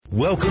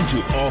Welcome to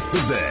Off the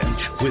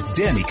Bench with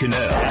Danny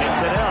Cannell. Back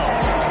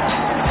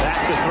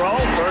to throw,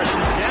 first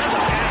and 10, the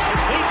pass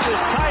completes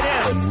his tight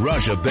end. And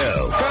Raja Bell.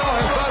 Bell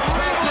has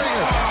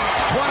done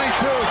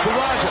 22 to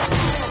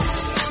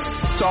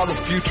Raja. Saw the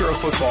future of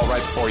football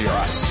right before your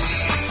eyes.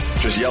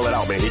 Just yell it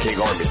out, man. He can't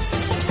guard me.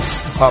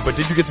 But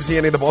did you get to see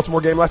any of the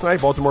Baltimore game last night?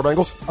 Baltimore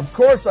Bengals? Of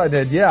course I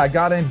did. Yeah, I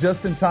got in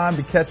just in time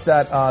to catch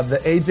that, the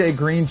AJ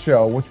Green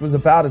show, which was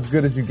about as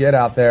good as you get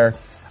out there.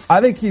 I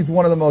think he's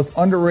one of the most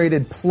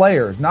underrated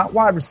players, not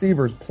wide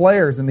receivers,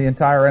 players in the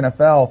entire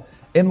NFL,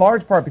 in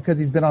large part because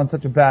he's been on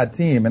such a bad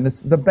team. And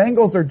the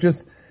Bengals are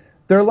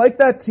they're like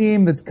that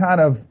team that's kind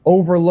of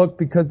overlooked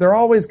because they're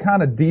always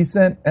kind of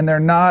decent and they're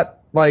not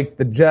like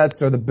the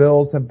Jets or the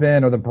Bills have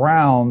been or the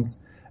Browns.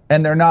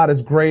 And they're not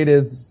as great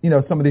as,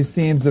 some of these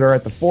teams that are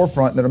at the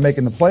forefront that are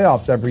making the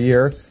playoffs every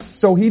year.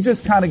 So he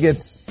just kind of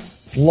gets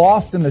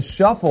lost in the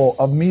shuffle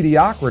of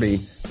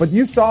mediocrity. But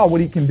you saw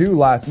what he can do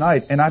last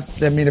night. And I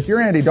mean, if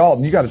you're Andy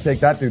Dalton, you got to take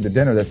that dude to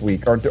dinner this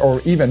week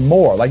or even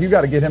more. Like you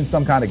got to get him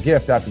some kind of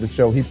gift after the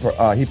show he put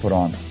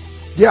on.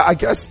 Yeah, I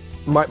guess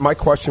my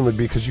question would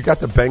be, because you got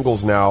the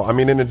Bengals now. I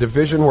mean, in a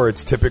division where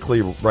it's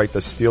typically, right, the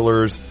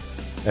Steelers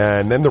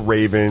and then the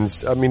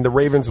Ravens. I mean, the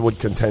Ravens would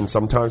contend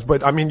sometimes,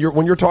 but I mean,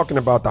 when you're talking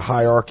about the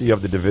hierarchy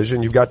of the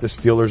division, you've got the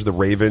Steelers, the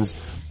Ravens,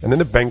 and then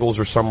the Bengals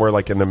are somewhere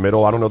like in the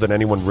middle. I don't know that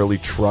anyone really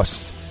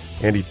trusts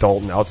Andy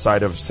Dalton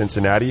outside of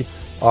Cincinnati.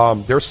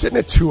 They're sitting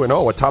at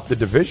 2-0 atop the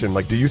division.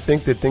 Like, do you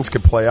think that things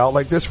could play out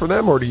like this for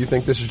them, or do you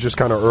think this is just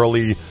kind of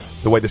early,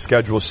 the way the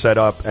schedule is set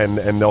up, and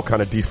they'll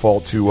kind of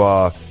default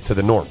to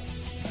the norm?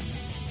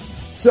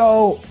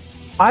 So,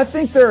 I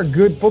think they're a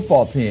good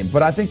football team,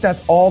 but I think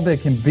that's all they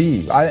can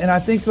be. And I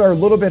think they're a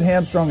little bit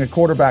hamstrung at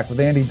quarterback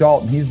with Andy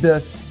Dalton. He's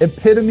the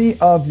epitome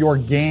of your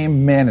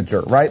game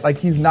manager, right? Like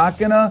he's not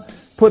going to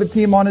put a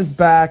team on his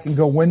back and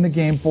go win the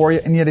game for you,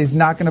 and yet he's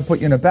not going to put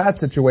you in a bad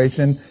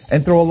situation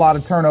and throw a lot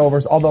of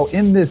turnovers. Although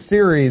in this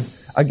series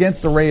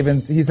against the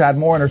Ravens, he's had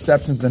more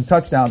interceptions than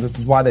touchdowns, which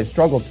is why they've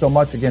struggled so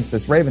much against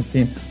this Ravens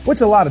team,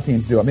 which a lot of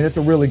teams do. I mean, it's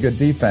a really good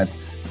defense.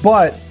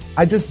 But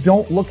I just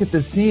don't look at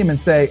this team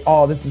and say,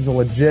 oh, this is a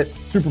legit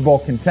Super Bowl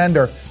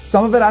contender.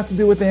 Some of it has to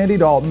do with Andy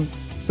Dalton.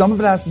 Some of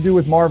it has to do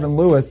with Marvin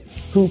Lewis,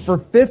 who for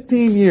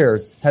 15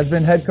 years has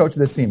been head coach of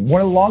this team.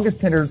 One of the longest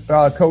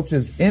tenured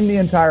coaches in the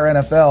entire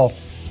NFL.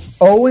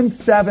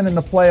 0-7 in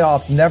the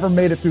playoffs, never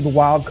made it through the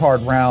wild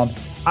card round.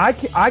 I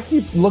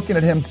keep looking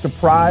at him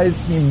surprised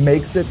he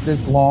makes it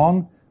this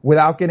long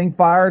without getting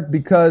fired,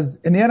 because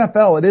in the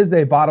NFL, it is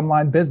a bottom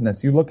line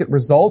business. You look at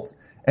results,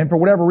 and for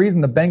whatever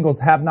reason, the Bengals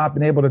have not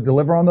been able to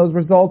deliver on those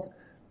results.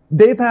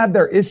 They've had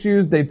their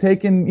issues. They've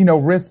taken,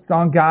 risks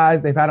on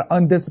guys. They've had an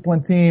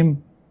undisciplined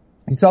team.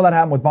 You saw that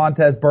happen with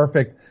Vontaze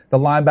Burfict, the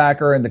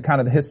linebacker, and the kind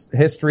of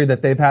history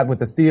that they've had with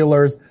the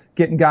Steelers,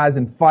 getting guys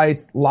in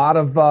fights, a lot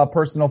of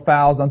personal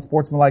fouls,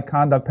 unsportsmanlike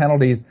conduct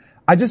penalties.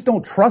 I just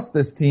don't trust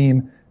this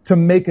team to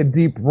make a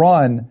deep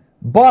run.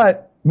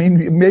 But, I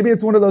mean, maybe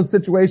it's one of those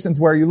situations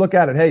where you look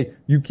at it, hey,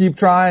 you keep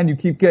trying, you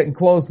keep getting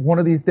close. One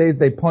of these days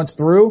they punch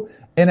through.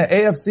 In an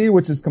AFC,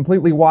 which is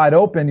completely wide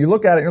open, you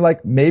look at it and you're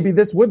like, maybe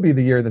this would be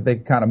the year that they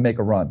kind of make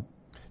a run.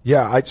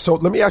 Yeah, so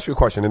let me ask you a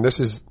question, and this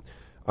is,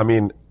 I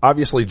mean,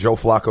 obviously Joe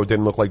Flacco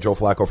didn't look like Joe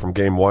Flacco from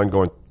game one,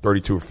 going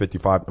 32 or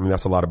 55. I mean,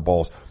 that's a lot of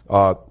balls.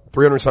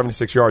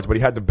 376 yards, but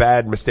he had the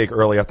bad mistake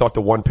early. I thought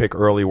the one pick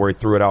early where he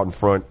threw it out in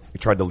front, he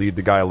tried to lead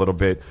the guy a little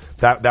bit.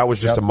 That was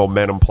just a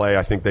momentum play.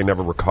 I think they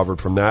never recovered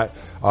from that.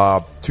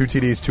 2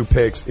 TDs, 2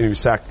 picks, and he was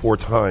sacked 4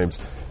 times.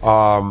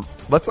 I don't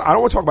want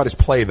to talk about his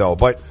play though,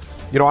 but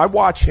I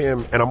watch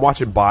him and I'm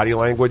watching body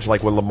language,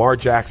 like when Lamar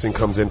Jackson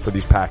comes in for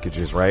these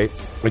packages, right?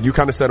 And you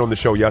kind of said on the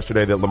show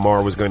yesterday that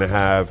Lamar was going to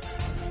have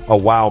a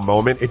wow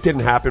moment. It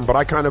didn't happen, but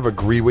I kind of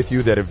agree with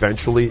you that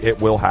eventually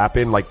it will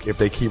happen, like if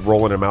they keep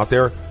rolling him out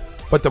there.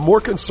 But the more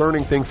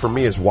concerning thing for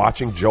me is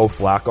watching Joe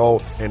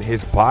Flacco and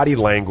his body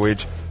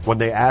language when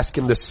they ask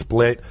him to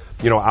split,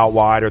 out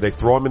wide, or they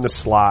throw him in the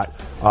slot,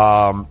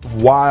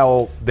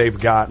 while they've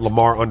got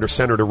Lamar under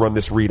center to run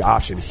this read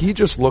option. He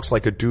just looks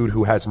like a dude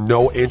who has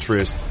no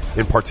interest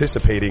in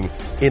participating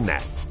in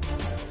that.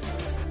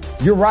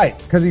 You're right,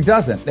 because he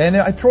doesn't. And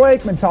Troy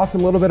Aikman talked a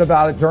little bit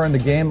about it during the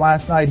game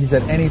last night. He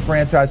said any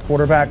franchise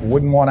quarterback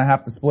wouldn't want to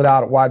have to split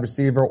out at wide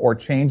receiver or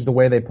change the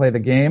way they play the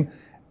game.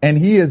 And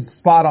he is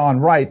spot on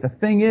right. The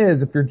thing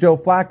is, if you're Joe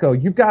Flacco,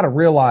 you've got to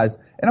realize,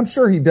 and I'm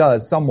sure he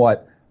does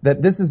somewhat,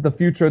 that this is the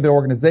future of the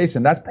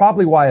organization. That's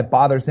probably why it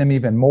bothers him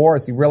even more,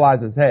 as he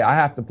realizes, hey, I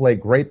have to play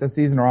great this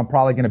season or I'm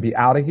probably going to be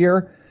out of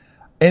here.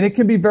 And it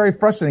can be very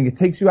frustrating. It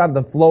takes you out of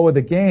the flow of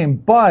the game.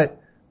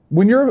 But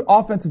when your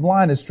offensive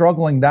line is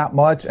struggling that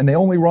much and they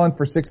only run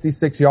for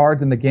 66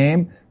 yards in the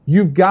game,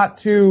 you've got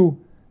to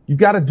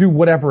do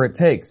whatever it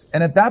takes.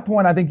 And at that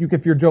point, I think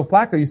if you're Joe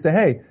Flacco, you say,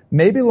 hey,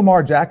 maybe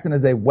Lamar Jackson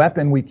is a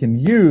weapon we can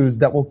use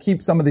that will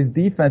keep some of these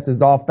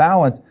defenses off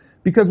balance.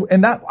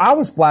 I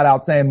was flat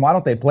out saying, why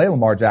don't they play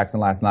Lamar Jackson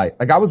last night?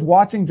 Like, I was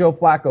watching Joe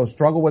Flacco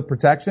struggle with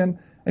protection,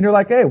 and you're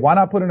like, hey, why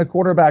not put in a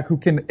quarterback who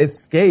can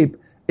escape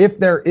if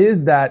there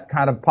is that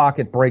kind of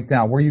pocket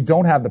breakdown where you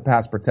don't have the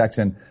pass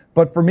protection.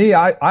 But for me,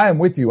 I am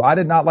with you. I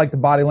did not like the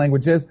body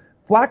languages.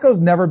 Flacco's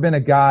never been a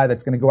guy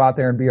that's going to go out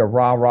there and be a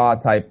rah-rah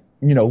type,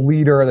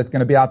 leader that's going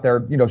to be out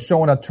there,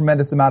 showing a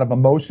tremendous amount of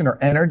emotion or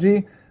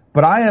energy.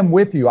 But I am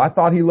with you. I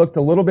thought he looked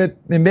a little bit,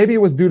 and maybe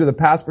it was due to the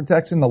pass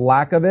protection, the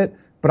lack of it,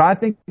 but I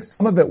think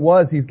some of it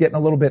was he's getting a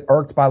little bit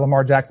irked by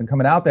Lamar Jackson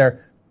coming out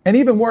there. And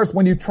even worse,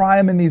 when you try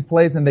him in these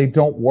plays and they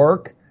don't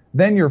work,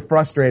 then you're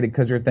frustrated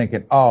because you're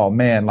thinking, oh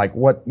man, like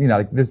what,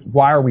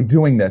 why are we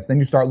doing this? Then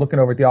you start looking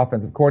over at the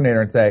offensive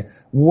coordinator and say,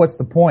 well, what's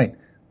the point?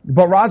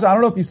 But Raja, I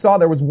don't know if you saw,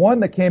 there was one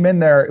that came in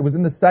there. It was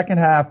in the second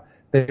half.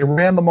 They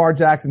ran Lamar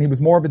Jackson. He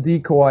was more of a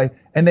decoy,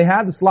 and they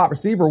had the slot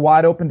receiver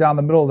wide open down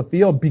the middle of the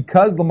field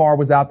because Lamar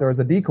was out there as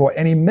a decoy,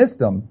 and he missed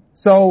him.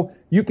 So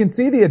you can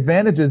see the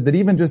advantages that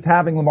even just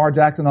having Lamar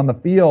Jackson on the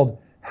field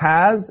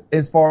has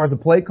as far as a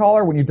play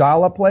caller when you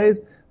dial up plays,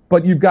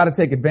 but you've got to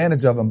take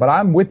advantage of him. But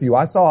I'm with you.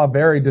 I saw a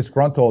very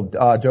disgruntled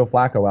Joe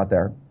Flacco out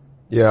there.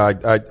 Yeah,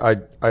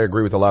 I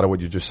agree with a lot of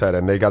what you just said,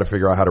 and they got to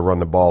figure out how to run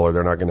the ball or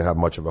they're not going to have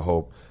much of a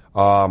hope.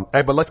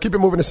 Hey, but let's keep it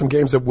moving to some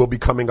games that will be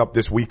coming up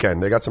this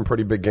weekend. They got some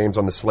pretty big games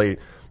on the slate.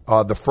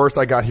 The first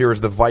I got here is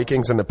the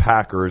Vikings and the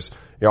Packers.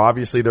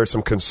 Obviously there's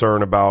some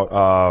concern about,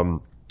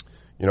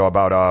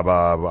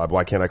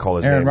 why can't I call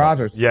his name? Aaron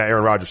Rodgers. Yeah,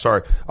 Aaron Rodgers,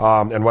 sorry.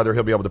 And whether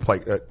he'll be able to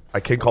play. I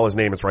can't call his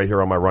name. It's right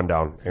here on my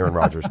rundown, Aaron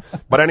Rodgers.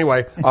 But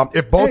anyway,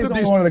 if both of these.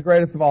 He's one of the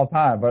greatest of all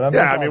time, but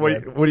what are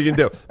you going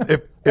to do?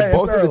 If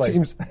both of the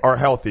teams are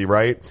healthy,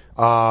 right?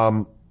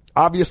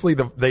 Obviously,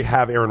 they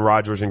have Aaron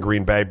Rodgers in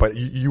Green Bay, but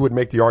you would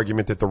make the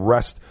argument that the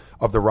rest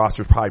of the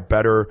roster is probably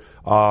better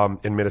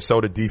in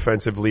Minnesota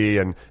defensively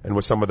and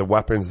with some of the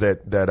weapons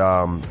that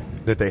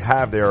they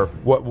have there.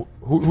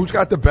 Who's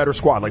got the better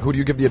squad? Like, who do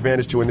you give the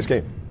advantage to in this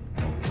game?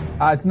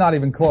 It's not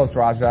even close,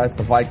 Raja. It's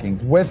the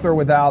Vikings. With or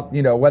without,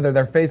 whether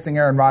they're facing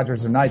Aaron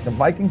Rodgers or not, the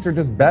Vikings are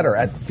just better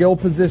at skill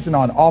position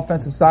on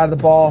offensive side of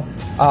the ball,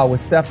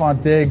 with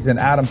Stephon Diggs and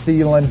Adam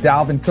Thielen,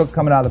 Dalvin Cook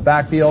coming out of the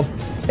backfield.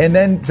 And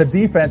then the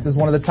defense is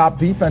one of the top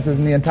defenses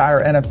in the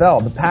entire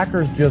NFL. The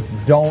Packers just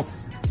don't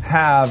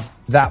have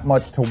that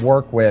much to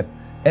work with.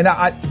 And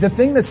the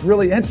thing that's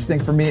really interesting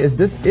for me is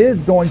this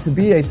is going to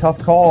be a tough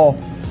call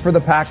for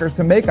the Packers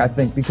to make, I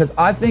think, because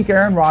I think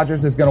Aaron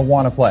Rodgers is going to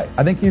want to play.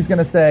 I think he's going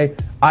to say,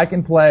 I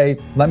can play,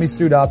 let me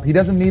suit up. He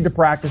doesn't need to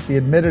practice. He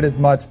admitted as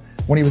much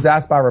when he was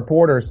asked by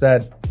reporters,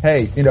 said,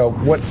 hey,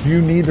 what do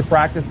you need to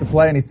practice to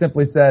play? And he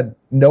simply said,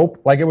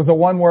 nope. Like it was a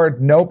one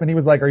word, nope. And he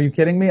was like, are you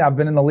kidding me? I've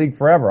been in the league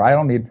forever. I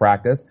don't need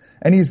practice.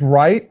 And he's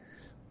right.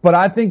 But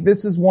I think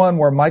this is one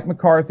where Mike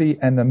McCarthy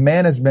and the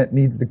management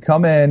needs to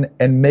come in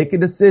and make a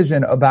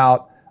decision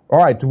about, all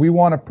right, do we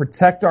want to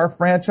protect our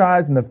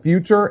franchise in the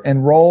future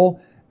and roll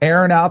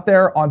Aaron out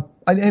there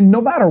and no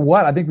matter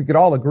what, I think we could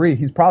all agree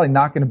he's probably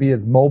not going to be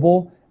as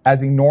mobile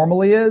as he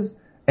normally is.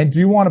 And do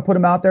you want to put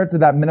him out there to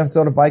that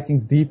Minnesota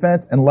Vikings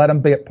defense and let him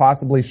be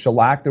possibly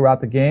shellacked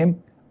throughout the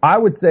game? I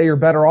would say you're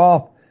better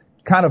off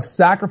kind of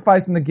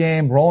sacrificing the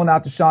game, rolling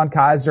out DeShone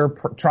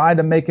Kizer, trying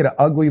to make it an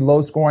ugly,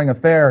 low-scoring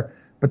affair,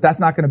 but that's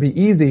not going to be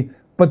easy.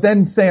 But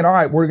then saying, all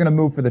right, we're going to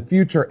move for the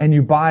future, and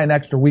you buy an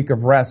extra week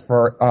of rest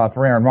for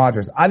Aaron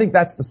Rodgers. I think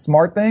that's the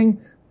smart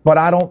thing, but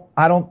I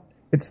don't.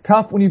 It's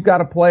tough when you've got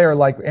a player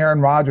like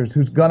Aaron Rodgers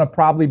who's going to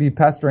probably be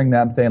pestering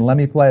them, saying, let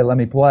me play. It's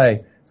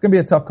going to be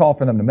a tough call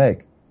for them to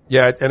make.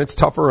 Yeah, and it's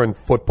tougher in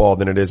football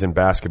than it is in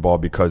basketball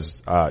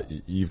because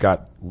you've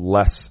got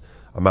less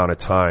amount of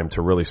time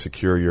to really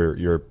secure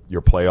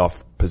your playoff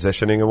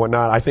positioning and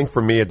whatnot. I think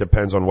for me it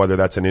depends on whether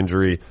that's an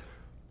injury,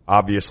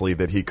 obviously,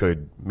 that he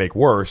could make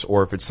worse,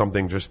 or if it's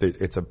something just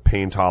that it's a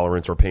pain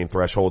tolerance or pain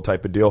threshold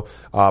type of deal.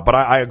 But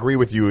I agree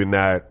with you in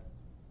that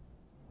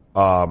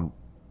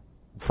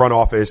front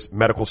office,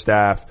 medical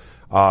staff,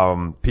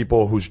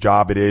 people whose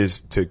job it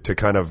is to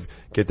kind of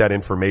get that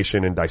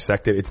information and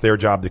dissect it. It's their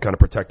job to kind of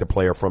protect the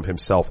player from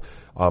himself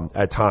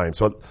at times.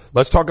 So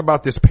let's talk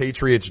about this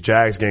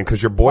Patriots-Jags game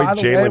because your boy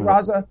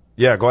Jalen.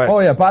 Yeah, go ahead. Oh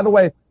yeah. By the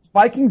way,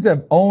 Vikings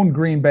have owned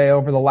Green Bay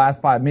over the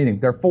last 5 meetings.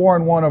 They're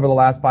 4-1 over the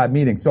last 5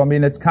 meetings. So I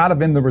mean, it's kind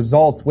of in the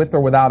results with or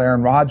without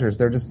Aaron Rodgers.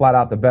 They're just flat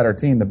out the better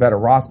team, the better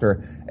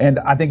roster, and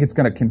I think it's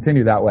going to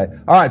continue that way.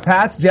 All right,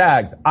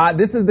 Pats-Jags.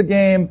 This is the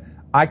game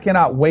I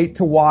cannot wait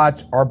to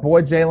watch. Our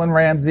boy Jalen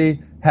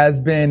Ramsey has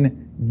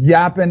been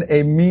yapping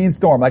a mean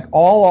storm. Like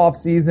all off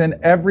season,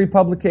 every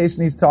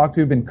publication he's talked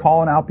to been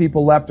calling out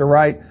people left or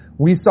right.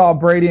 We saw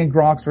Brady and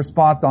Gronk's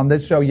response on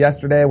this show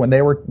yesterday when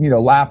they were,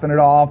 laughing it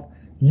off.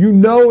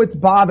 It's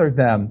bothered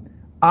them.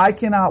 I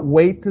cannot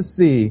wait to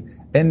see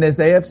in this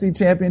AFC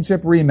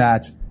Championship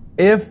rematch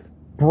if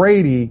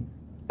Brady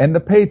and the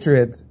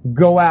Patriots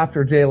go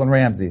after Jalen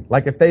Ramsey.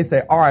 Like if they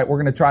say, all right, we're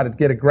going to try to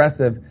get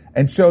aggressive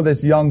and show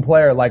this young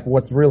player like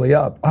what's really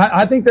up.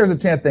 I think there's a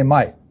chance they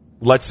might.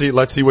 Let's see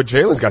what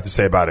Jalen's got to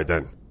say about it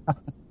then.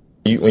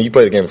 When you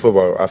play the game of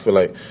football, I feel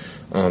like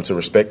to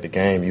respect the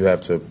game, you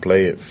have to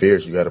play it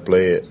fierce. You got to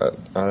play it.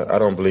 I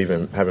don't believe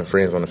in having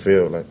friends on the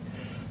field. Like,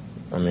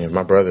 I mean,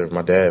 my brother,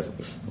 my dad,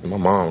 my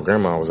mom,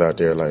 grandma was out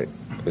there. Like,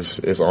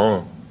 it's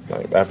on.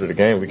 Like, after the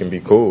game, we can be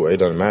cool. It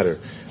doesn't matter.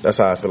 That's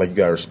how I feel like you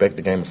gotta respect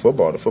the game of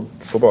football.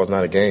 Football is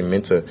not a game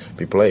meant to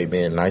be played,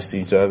 being nice to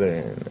each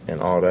other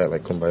and all that,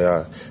 like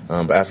kumbaya.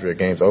 But after the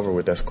game's over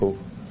with, that's cool.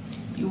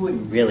 You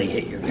wouldn't really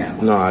hit your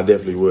grandma. No, I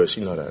definitely would.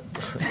 She know that.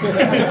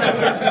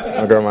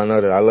 My grandma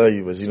know that. I love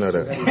you, but she know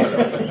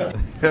that.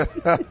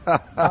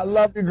 I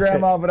love you,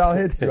 Grandma, but I'll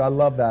hit you. I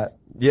love that.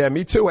 Yeah,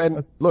 me too.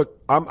 And look,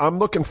 I'm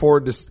looking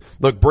forward to,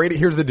 look, Brady,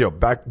 here's the deal.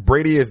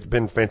 Brady has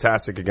been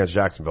fantastic against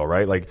Jacksonville,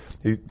 right? Like,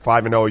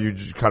 5-0, you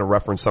just kind of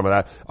referenced some of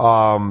that.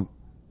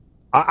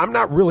 I'm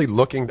not really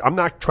I'm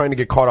not trying to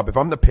get caught up. If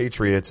I'm the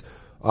Patriots,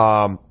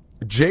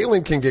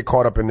 Jalen can get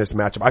caught up in this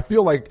matchup. I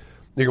feel like,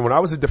 when I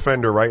was a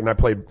defender, right,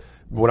 and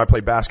when I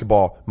played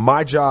basketball,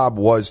 my job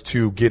was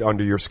to get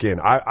under your skin.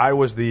 I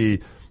was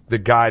the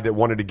guy that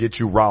wanted to get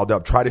you riled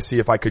up, try to see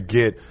if I could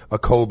get a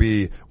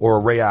Kobe or a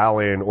Ray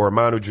Allen or a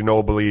Manu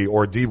Ginobili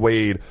or D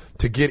Wade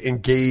to get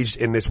engaged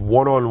in this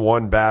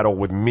one-on-one battle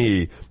with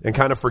me and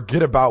kind of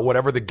forget about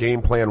whatever the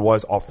game plan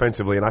was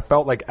offensively. And I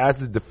felt like as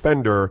the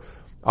defender,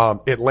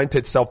 it lent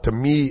itself to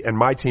me and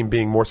my team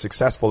being more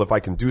successful if I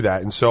can do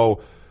that. And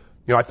so,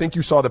 I think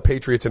you saw the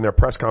Patriots in their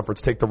press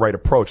conference take the right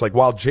approach. Like,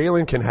 while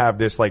Jalen can have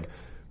this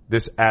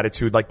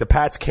attitude, like the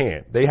Pats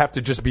can't. They have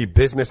to just be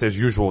business as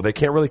usual. They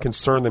can't really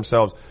concern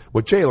themselves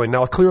with Jalen.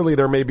 Now, clearly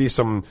there may be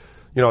some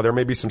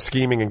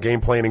scheming and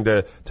game planning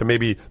to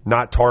maybe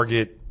not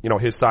target,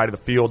 his side of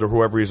the field or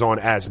whoever he's on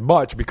as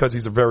much because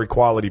he's a very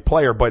quality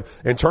player. But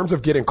in terms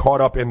of getting caught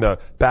up in the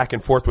back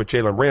and forth with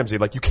Jalen Ramsey,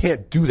 like, you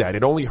can't do that.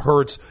 It only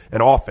hurts an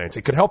offense.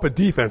 It could help a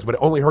defense, but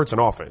it only hurts an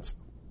offense.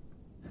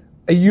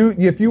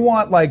 If you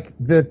want like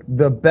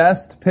the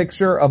best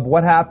picture of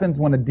what happens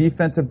when a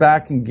defensive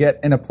back can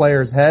get in a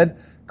player's head,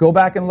 go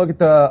back and look at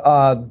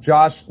the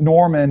Josh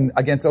Norman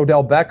against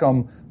Odell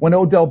Beckham when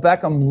Odell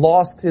Beckham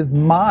lost his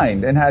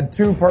mind and had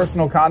 2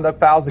 personal conduct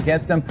fouls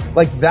against him.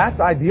 Like, that's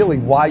ideally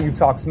why you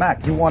talk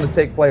smack. You want to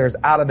take players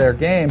out of their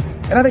game.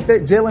 And I think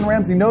that Jalen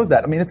Ramsey knows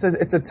that. I mean, it's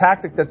a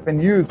tactic that's been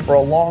used for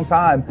a long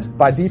time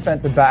by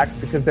defensive backs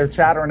because they're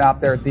chattering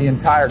out there the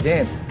entire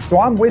game. So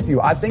I'm with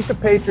you. I think the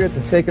Patriots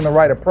have taken the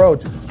right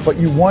approach, but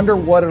you wonder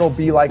what it'll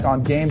be like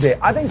on game day.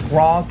 I think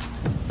Gronk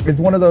is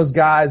one of those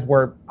guys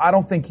where I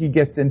don't think he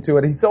gets into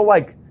it. He's so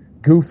like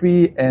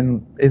goofy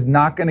and is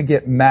not going to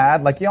get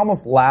mad. Like, he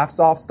almost laughs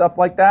off stuff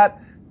like that.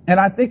 And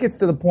I think it's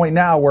to the point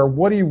now where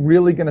what are you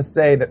really going to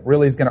say that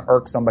really is going to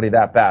irk somebody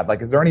that bad?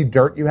 Like, is there any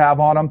dirt you have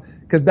on him?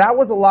 Because that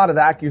was a lot of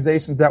the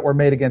accusations that were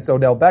made against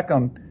Odell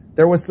Beckham.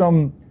 There was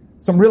some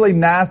really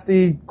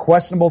nasty,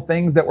 questionable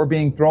things that were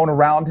being thrown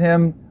around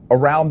him,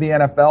 around the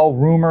NFL,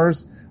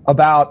 rumors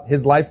about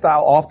his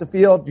lifestyle off the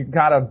field. You can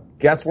kind of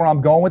guess where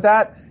I'm going with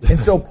that. And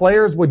so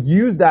players would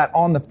use that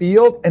on the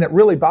field, and it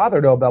really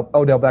bothered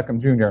Odell Beckham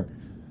Jr.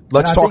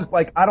 Let's talk.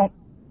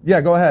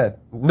 Yeah, go ahead.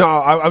 No,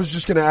 I was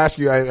just going to ask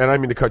you, and I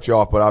didn't mean to cut you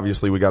off, but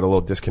obviously we got a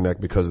little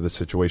disconnect because of the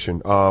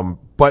situation.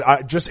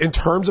 But just in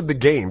terms of the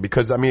game,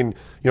 because I mean,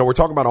 we're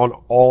talking about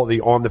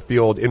on the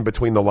field, in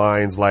between the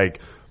lines,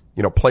 like,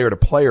 player to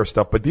player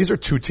stuff, but these are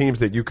 2 teams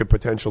that you could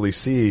potentially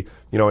see,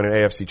 in an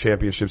AFC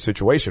championship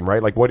situation,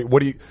 right? Like,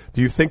 what do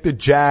you think the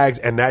Jags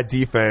and that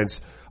defense,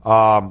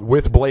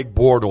 with Blake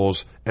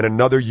Bortles and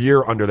another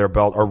year under their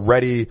belt are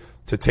ready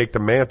to take the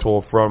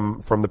mantle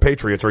from the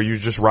Patriots? Or are you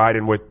just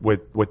riding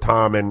with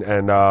Tom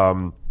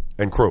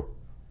and crew?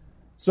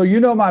 So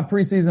my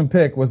preseason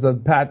pick was the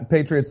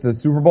Patriots to the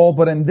Super Bowl,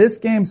 but in this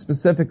game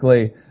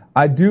specifically,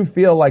 I do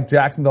feel like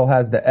Jacksonville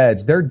has the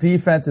edge. Their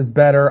defense is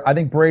better. I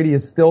think Brady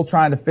is still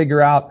trying to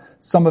figure out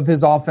some of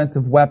his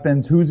offensive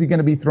weapons. Who's he going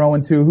to be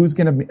throwing to? Who's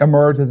going to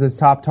emerge as his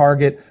top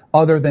target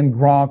other than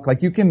Gronk?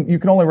 Like, you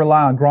can only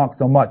rely on Gronk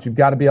so much. You've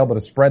got to be able to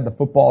spread the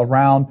football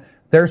around.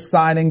 They're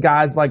signing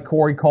guys like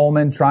Corey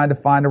Coleman, trying to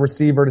find a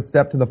receiver to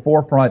step to the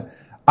forefront.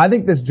 I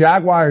think this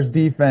Jaguars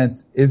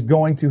defense is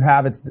going to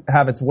have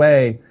its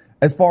way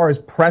as far as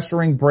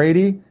pressuring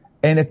Brady.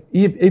 And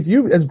if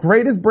you, as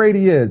great as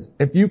Brady is,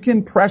 if you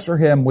can pressure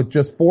him with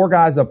just 4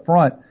 guys up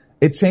front,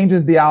 it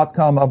changes the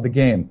outcome of the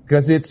game.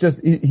 Because it's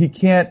just,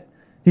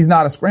 he's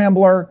not a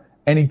scrambler,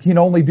 and he can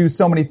only do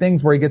so many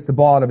things where he gets the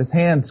ball out of his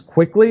hands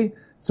quickly.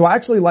 So I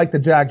actually like the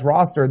Jags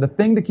roster. The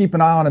thing to keep an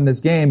eye on in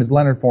this game is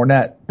Leonard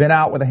Fournette. Been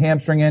out with a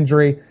hamstring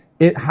injury.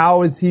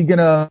 How is he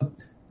gonna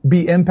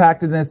be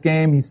impacted in this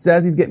game? He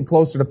says he's getting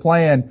closer to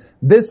playing.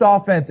 This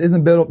offense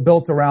isn't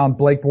built around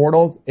Blake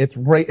Bortles. It's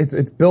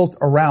built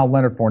around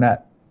Leonard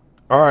Fournette.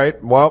 All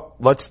right. Well,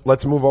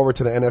 let's move over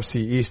to the NFC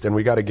East, and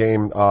we got a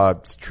game,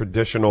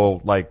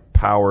 traditional like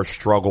power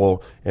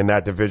struggle in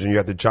that division. You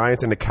got the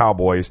Giants and the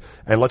Cowboys,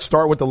 and let's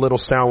start with the little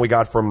sound we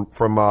got from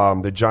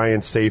the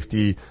Giants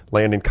safety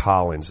Landon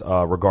Collins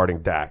regarding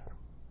Dak.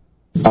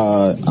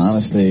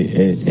 Honestly,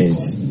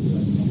 it's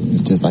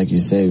just like you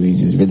said, we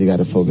just really got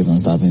to focus on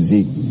stopping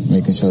Zeke,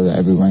 making sure that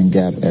every run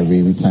gap,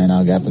 we playing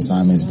our gap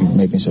assignments,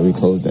 making sure we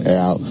close the air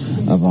out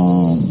of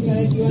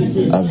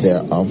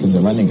their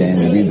offensive running game.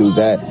 If we do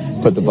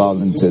that, put the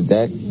ball into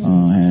Dak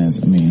hands,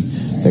 I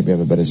think we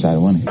have a better shot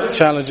at winning.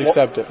 Challenge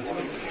accepted.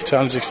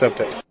 Challenge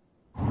accepted.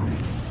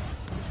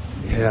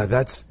 Yeah,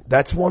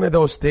 that's one of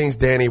those things,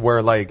 Danny,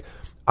 where like,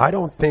 I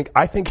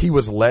think he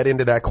was led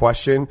into that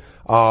question.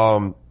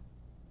 I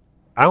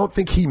don't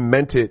think he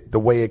meant it the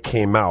way it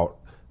came out,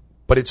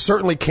 but it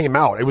certainly came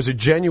out. It was a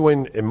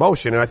genuine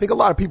emotion. And I think a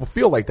lot of people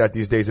feel like that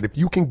these days, that if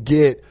you can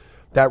get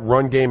that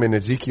run game and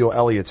Ezekiel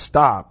Elliott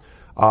stop,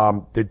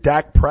 that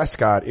Dak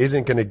Prescott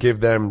isn't going to give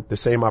them the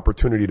same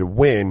opportunity to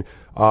win.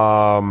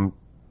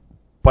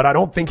 But I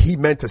don't think he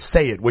meant to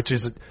say it, which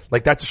is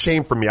like, that's a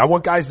shame for me. I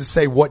want guys to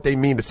say what they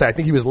mean to say. I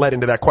think he was led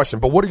into that question.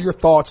 But what are your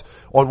thoughts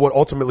on what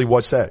ultimately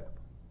was said?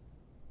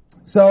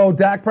 So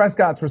Dak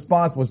Prescott's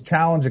response was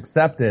challenge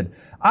accepted.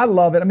 I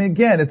love it. I mean,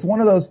 again, it's one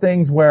of those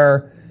things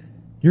where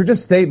you're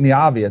just stating the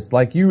obvious.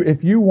 Like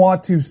if you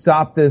want to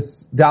stop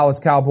this Dallas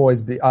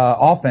Cowboys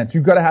offense,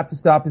 you've got to have to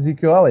stop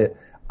Ezekiel Elliott.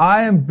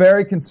 I am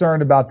very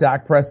concerned about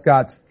Dak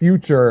Prescott's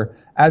future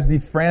as the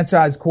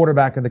franchise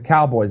quarterback of the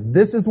Cowboys.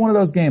 This is one of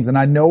those games, and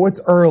I know it's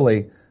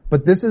early,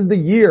 but this is the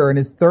year, in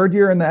his third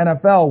year in the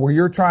NFL, where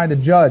you're trying to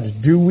judge,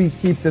 do we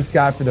keep this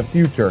guy for the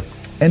future?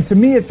 And to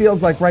me, it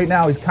feels like right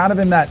now he's kind of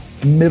in that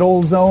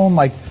middle zone,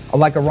 like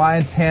a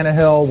Ryan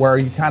Tannehill, where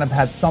you kind of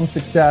had some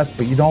success,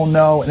 but you don't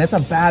know, and it's a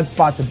bad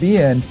spot to be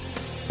in.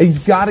 He's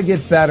got to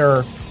get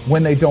better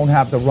when they don't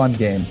have the run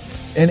game.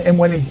 And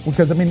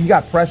because he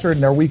got pressured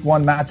in their week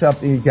 1 matchup.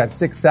 He got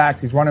 6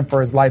 sacks. He's running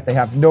for his life. They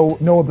have no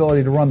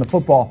ability to run the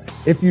football.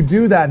 If you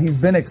do that, he's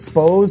been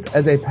exposed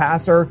as a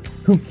passer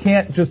who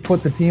can't just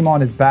put the team on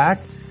his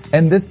back.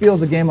 And this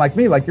feels a game like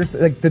me, like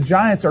the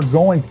Giants are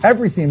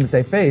every team that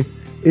they face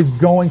is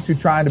going to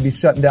try to be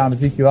shutting down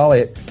Ezekiel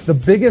Elliott. The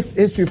biggest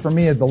issue for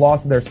me is the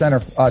loss of their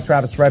center,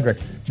 Travis Frederick.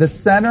 The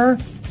center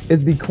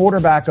is the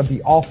quarterback of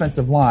the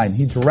offensive line.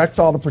 He directs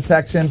all the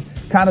protections,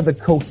 kind of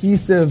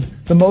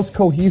the most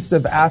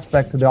cohesive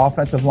aspect to the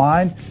offensive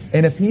line.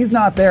 And if he's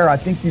not there, I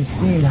think you've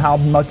seen how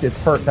much it's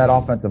hurt that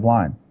offensive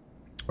line.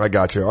 I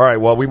got you. All right.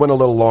 Well, we went a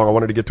little long. I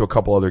wanted to get to a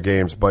couple other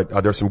games, but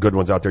there's some good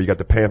ones out there. You got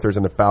the Panthers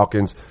and the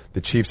Falcons, the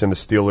Chiefs and the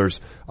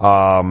Steelers.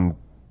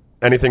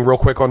 Anything real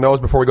quick on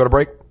those before we go to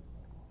break?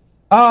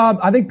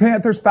 I think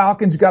Panthers,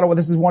 Falcons,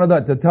 this is one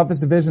of the toughest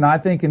division, I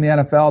think, in the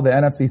NFL, the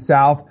NFC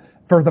South.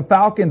 For the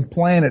Falcons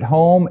playing at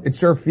home, it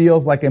sure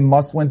feels like a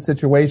must-win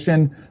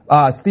situation.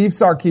 Steve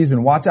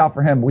Sarkisian, watch out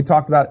for him. We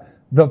talked about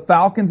the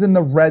Falcons in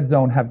the red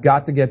zone have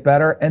got to get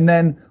better. And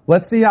then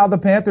let's see how the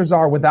Panthers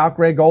are without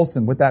Greg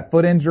Olsen. With that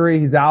foot injury,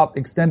 he's out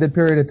extended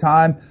period of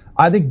time.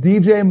 I think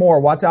DJ Moore,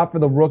 watch out for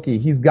the rookie.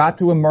 He's got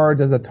to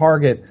emerge as a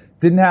target.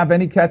 Didn't have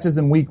any catches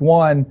in week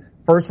 1.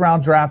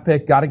 First-round draft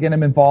pick, got to get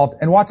him involved.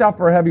 And watch out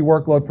for a heavy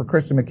workload for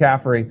Christian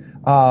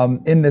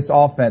McCaffrey in this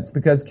offense,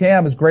 because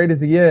Cam, as great as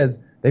he is,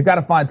 they've got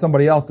to find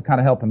somebody else to kind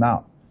of help him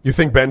out. You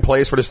think Ben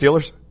plays for the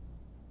Steelers?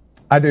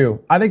 I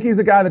do. I think he's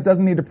a guy that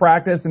doesn't need to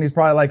practice, and he's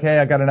probably like, hey,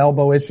 I got an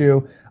elbow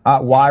issue.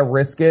 Why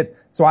risk it?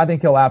 So I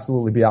think he'll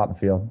absolutely be out in the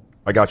field.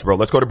 I got you, bro.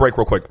 Let's go to break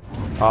real quick.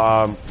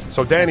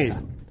 So Danny,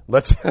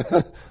 let's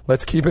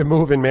keep it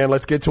moving, man.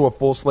 Let's get to a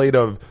full slate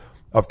of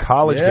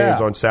college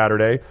games on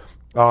Saturday.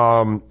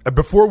 I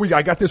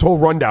got this whole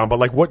rundown, but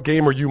like, what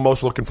game are you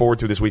most looking forward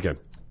to this weekend?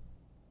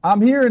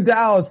 I'm here in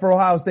Dallas for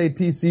Ohio State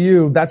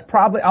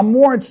TCU. I'm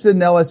more interested in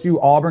the LSU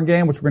Auburn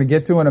game, which we're going to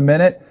get to in a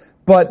minute.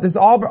 But this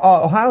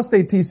Ohio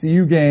State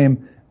TCU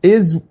game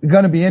is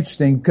going to be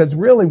interesting, because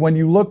really when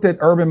you looked at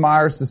Urban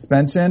Meyer's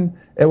suspension,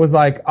 it was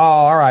like, oh,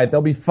 all right,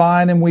 they'll be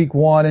fine in week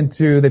 1 and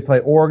 2. They play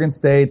Oregon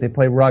State. They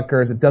play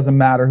Rutgers. It doesn't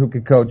matter who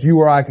could coach. You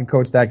or I could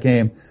coach that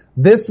game.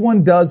 This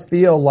one does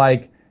feel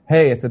like,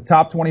 hey, it's a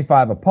top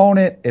 25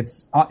 opponent.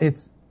 It's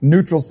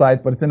neutral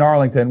site, but it's in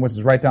Arlington, which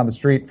is right down the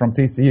street from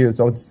TCU.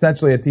 So it's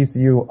essentially a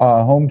TCU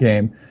home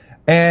game.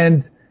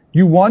 And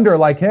you wonder,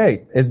 like,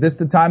 hey, is this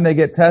the time they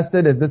get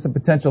tested? Is this a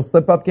potential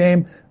slip-up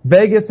game?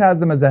 Vegas has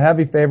them as a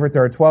heavy favorite.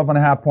 They're a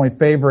 12.5-point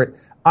favorite.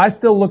 I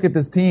still look at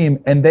this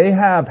team, and they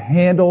have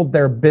handled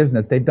their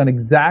business. They've done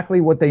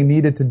exactly what they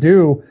needed to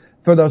do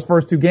for those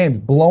first 2 games,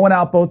 blowing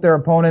out both their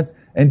opponents.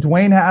 And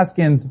Dwayne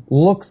Haskins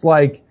looks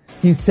like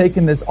he's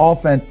taken this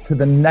offense to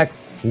the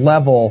next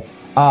level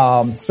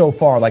so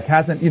far. Like,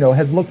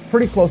 has looked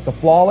pretty close to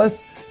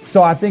flawless.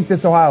 So I think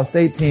this Ohio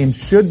State team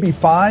should be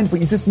fine,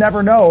 but you just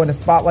never know in a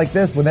spot like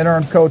this with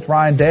interim coach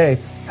Ryan Day,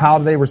 how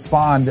do they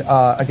respond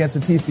against a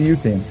TCU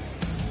team.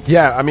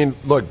 Yeah, I mean,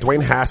 look,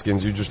 Dwayne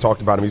Haskins, you just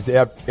talked about him. He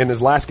had, in his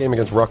last game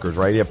against Rutgers,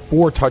 right, he had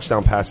 4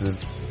 touchdown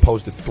passes as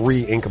opposed to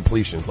 3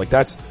 incompletions. Like,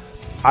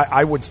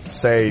 I would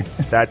say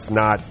that's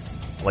not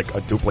like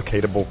a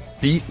duplicatable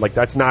feat. Like,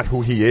 that's not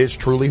who he is,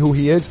 truly who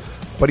he is.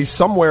 But he's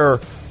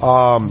somewhere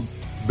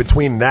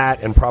between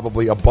that and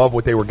probably above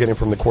what they were getting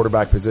from the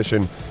quarterback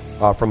position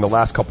from the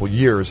last couple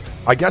years.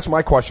 I guess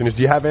my question is,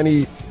 do you have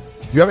any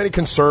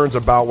concerns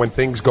about when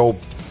things go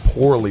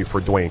poorly for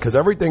Dwayne? Because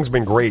everything's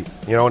been great,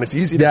 and it's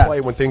easy to play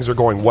when things are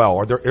going well.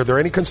 Are there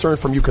any concerns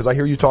from you? Because I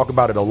hear you talk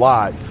about it a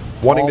lot,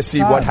 wanting to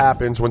see what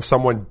happens when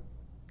someone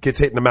gets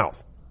hit in the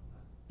mouth.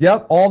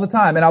 Yep, all the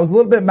time. And I was a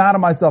little bit mad at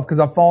myself because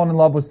I've fallen in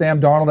love with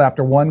Sam Darnold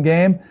after one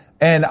game.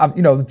 And,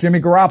 Jimmy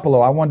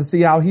Garoppolo, I wanted to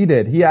see how he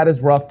did. He had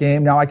his rough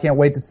game. Now I can't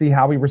wait to see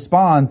how he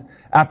responds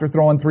after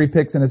throwing 3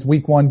 picks in his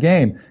week 1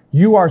 game.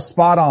 You are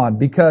spot on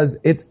because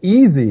it's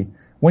easy.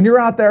 When you're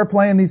out there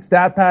playing these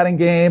stat padding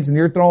games and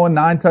you're throwing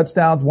 9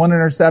 touchdowns, 1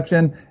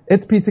 interception,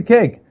 it's piece of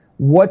cake.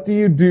 What do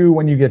you do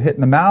when you get hit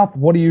in the mouth?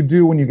 What do you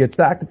do when you get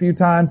sacked a few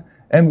times?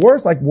 And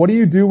worse, what do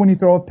you do when you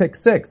throw a pick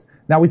 6?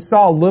 Now we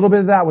saw a little bit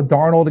of that with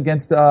Darnold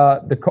against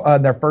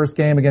their first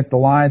game against the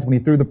Lions when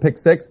he threw the pick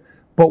 6.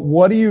 But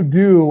what do you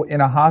do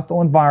in a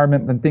hostile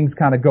environment when things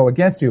kind of go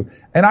against you?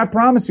 And I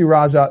promise you,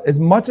 Raja, as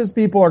much as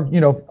people are,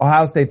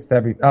 Ohio State's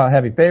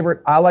heavy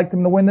favorite, I like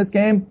them to win this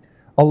game.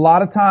 A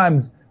lot of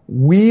times,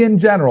 we in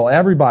general,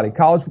 everybody,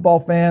 college football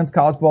fans,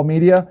 college football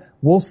media,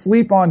 will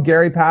sleep on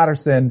Gary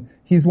Patterson.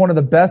 He's one of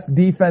the best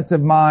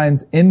defensive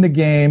minds in the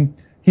game.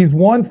 He's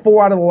won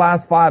 4 out of the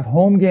last 5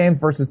 home games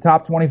versus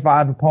top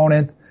 25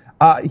 opponents.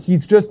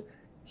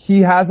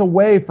 He has a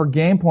way for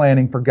game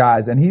planning for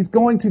guys, and he's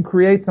going to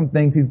create some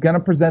things. He's going to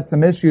present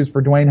some issues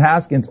for Dwayne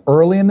Haskins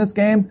early in this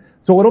game.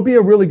 So it'll be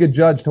a really good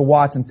judge to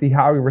watch and see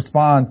how he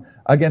responds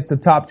against the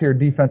top-tier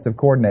defensive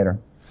coordinator.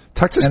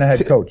 Texas and a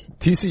head coach.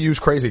 TCU's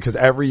crazy because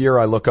every year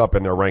I look up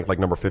and they're ranked like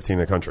number 15 in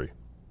the country.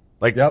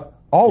 Yep.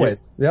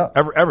 Always. Yeah.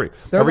 Every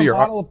They're year. a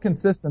model of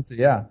consistency.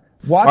 Yeah.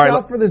 Watch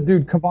out for this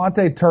dude,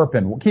 Kavontae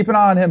Turpin. Keep an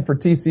eye on him for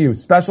TCU.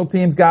 Special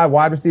teams guy,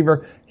 wide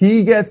receiver.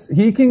 He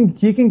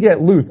can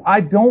get loose.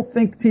 I don't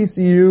think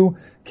TCU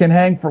can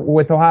hang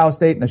with Ohio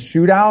State in a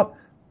shootout,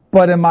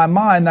 but in my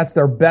mind, that's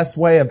their best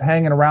way of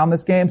hanging around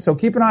this game. So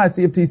keep an eye and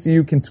see if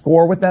TCU can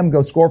score with them,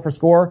 go score for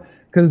score.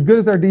 Because as good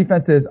as their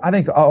defense is, I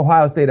think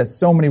Ohio State has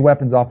so many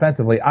weapons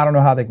offensively. I don't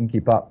know how they can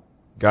keep up.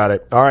 Got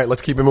it. All right,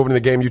 let's keep it moving to the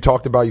game you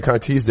talked about. You kind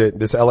of teased it.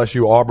 This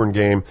LSU Auburn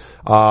game.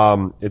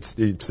 It's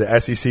the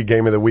SEC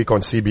game of the week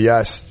on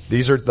CBS.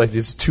 These are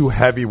these 2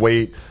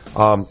 heavyweight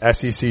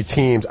SEC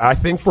teams. I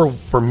think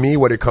for me,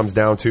 what it comes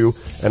down to,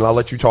 and I'll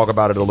let you talk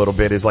about it a little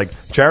bit, is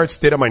Jarrett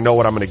Stidham. I know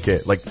what I'm going to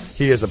get.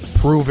 He is a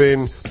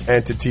proven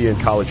entity in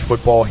college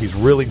football. He's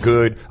really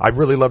good. I'd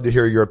really love to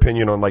hear your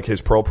opinion on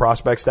his pro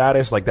prospect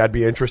status. That'd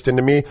be interesting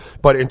to me.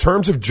 But in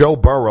terms of Joe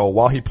Burrow,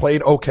 while he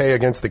played okay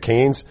against the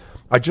Canes,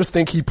 I just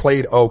think he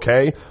played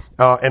okay.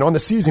 And on the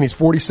season, he's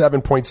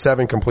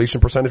 47.7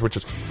 completion percentage, which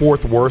is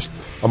 4th worst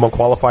among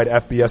qualified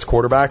FBS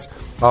quarterbacks.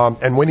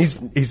 And when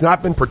he's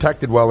not been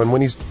protected well, and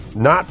when he's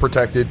not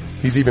protected,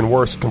 he's even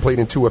worse,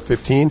 completing 2 of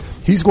 15.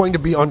 He's going to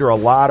be under a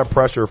lot of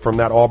pressure from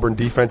that Auburn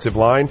defensive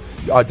line.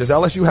 Does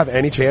LSU have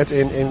any chance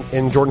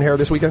in Jordan-Hare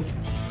this weekend?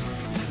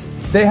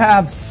 They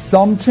have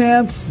some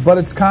chance, but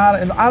it's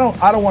kind of, I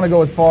don't want to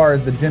go as far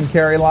as the Jim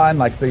Carrey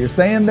line. So you're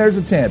saying there's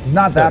a chance. It's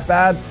not that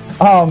bad.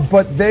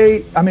 But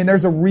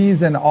there's a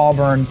reason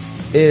Auburn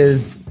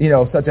is,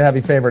 such a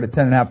heavy favorite at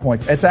 10.5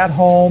 points. It's at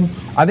home.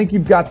 I think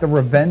you've got the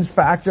revenge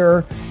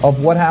factor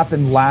of what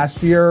happened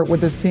last year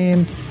with this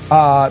team,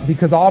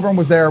 because Auburn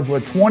was there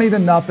with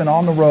 20-0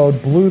 on the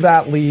road, blew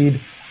that lead.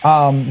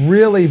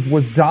 Really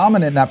was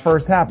dominant in that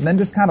first half and then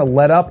just kind of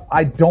let up.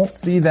 I don't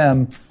see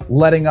them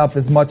letting up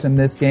as much in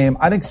this game.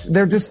 I think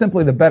they're just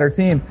simply the better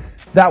team.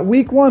 That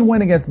week 1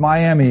 win against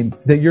Miami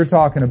that you're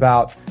talking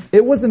about,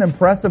 it was an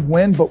impressive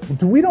win,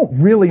 but we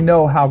don't really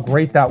know how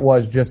great that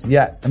was just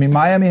yet.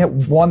 Miami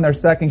had won their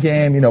second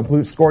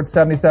game, scored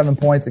 77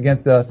 points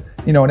against an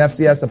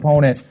FCS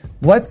opponent.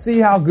 Let's see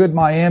how good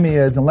Miami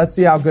is and let's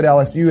see how good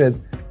LSU is.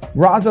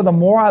 Raja, the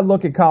more I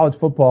look at college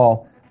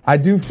football, I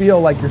do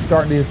feel like you're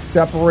starting to see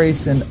a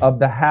separation of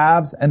the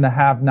haves and the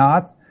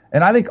have-nots.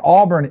 And I think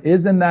Auburn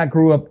is in that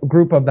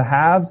group of the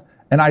haves,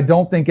 and I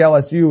don't think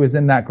LSU is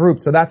in that group.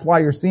 So that's why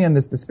you're seeing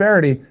this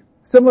disparity,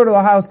 similar to the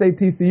Ohio State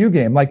TCU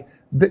game.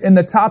 In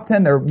the top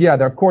 10, they're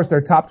of course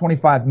they're top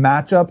 25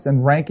 matchups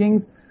and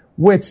rankings,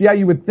 which,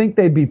 you would think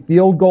they'd be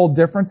field goal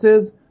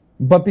differences.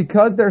 But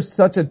because there's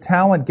such a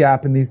talent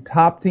gap in these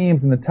top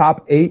teams in the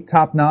top 8,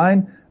 top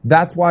 9,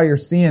 that's why you're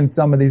seeing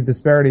some of these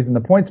disparities in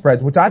the point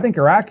spreads, which I think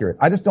are accurate.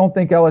 I just don't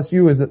think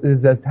LSU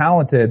is as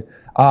talented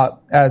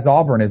as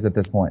Auburn is at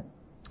this point.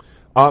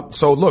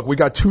 So look, we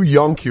got 2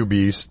 young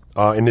QBs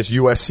in this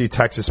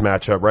USC-Texas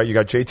matchup, right? You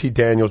got JT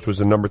Daniels, who was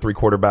the number 3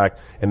 quarterback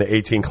in the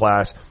 18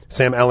 class.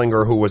 Sam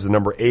Ehlinger, who was the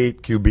number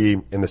 8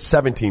 QB in the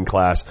 17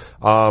 class.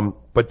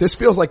 But this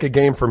feels like a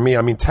game for me.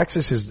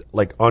 Texas is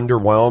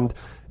underwhelmed.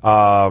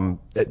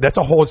 That's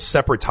a whole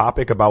separate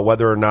topic about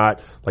whether or not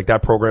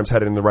that program's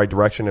headed in the right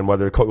direction and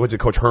whether was it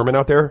Coach Herman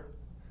out there?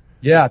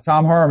 Yeah,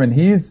 Tom Herman.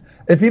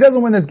 If he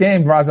doesn't win this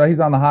game, Raja, he's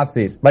on the hot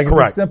seat.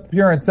 Correct. It's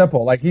pure and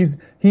simple.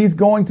 He's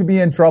going to be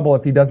in trouble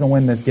if he doesn't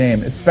win this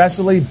game,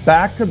 especially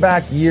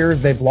back-to-back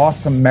years they've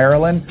lost to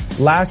Maryland.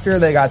 Last year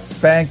they got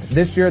spanked.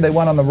 This year they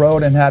went on the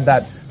road and had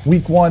that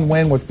week 1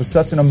 win, which was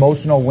such an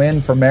emotional win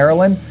for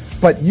Maryland.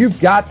 But you've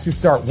got to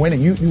start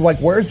winning.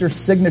 Where's your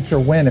signature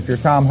win if you're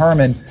Tom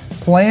Herman?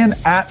 Playing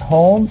at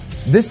home,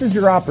 this is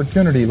your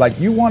opportunity.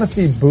 You want to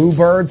see boo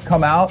birds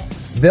come out.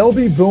 They'll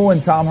be booing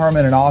Tom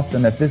Herman in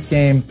Austin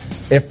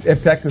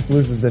if Texas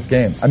loses this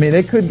game.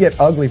 It could get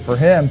ugly for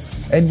him.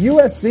 And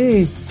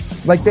USC,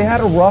 Like, they had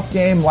a rough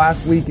game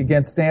last week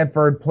against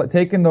Stanford,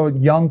 taking the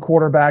young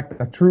quarterback,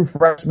 a true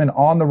freshman,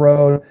 on the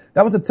road.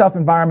 That was a tough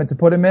environment to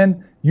put him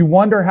in. You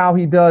wonder how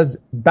he does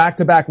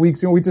back-to-back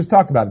weeks. You know, we just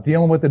talked about it,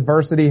 dealing with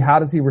adversity. How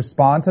does he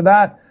respond to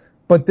that?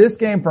 But this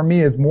game for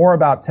me is more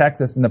about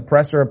Texas and the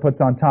pressure it puts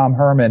on Tom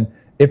Herman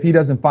if he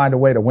doesn't find a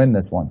way to win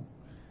this one.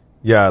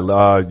 Yeah,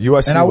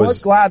 USC and I was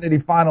glad that he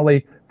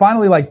finally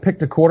like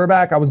picked a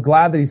quarterback. I was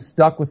glad that he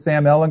stuck with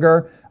Sam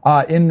Ehlinger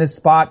in this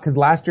spot, because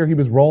last year he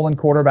was rolling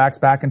quarterbacks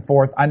back and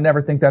forth. I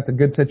never think that's a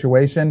good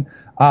situation.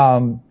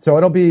 So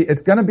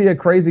it's going to be a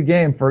crazy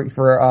game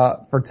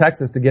for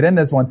Texas to get in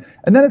this one.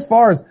 And then as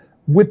far as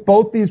with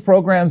both these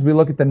programs, we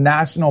look at the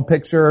national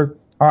picture.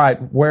 All right,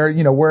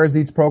 where is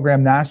each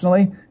program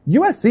nationally?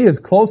 USC is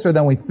closer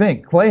than we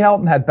think. Clay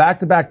Helton had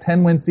back-to-back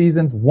 10-win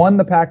seasons, won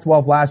the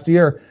Pac-12 last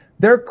year.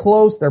 They're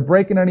close. They're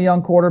breaking in a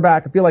young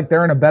quarterback. I feel like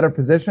they're in a better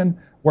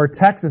position, where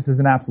Texas is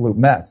an absolute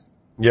mess.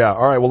 Yeah,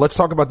 all right. Well, let's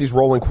talk about these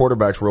rolling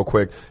quarterbacks real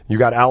quick. You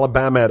got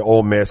Alabama at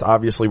Ole Miss.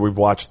 Obviously, we've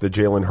watched the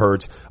Jalen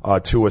Hurts,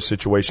 Tua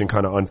situation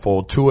kind of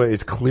unfold. Tua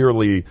is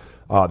clearly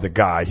the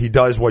guy. He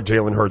does what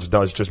Jalen Hurts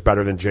does, just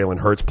better than Jalen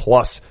Hurts.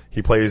 Plus,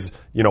 he plays,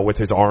 with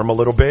his arm a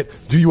little bit.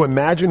 Do you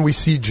imagine we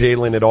see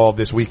Jalen at all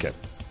this weekend?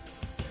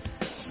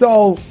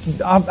 So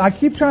I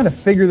keep trying to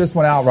figure this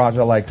one out,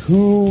 Raja. Like,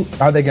 who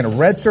are they going to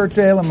redshirt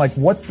Jalen? Like,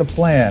 what's the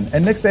plan?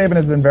 And Nick Saban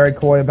has been very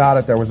coy about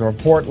it. There was a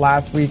report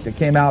last week that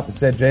came out that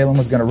said Jalen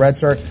was going to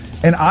redshirt,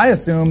 and I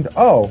assumed,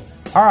 all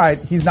right,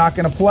 he's not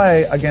going to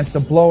play against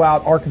a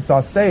blowout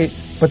Arkansas State.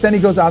 But then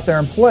he goes out there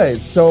and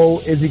plays.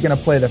 So is he going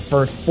to play the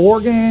first 4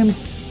 games?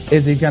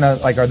 Is he going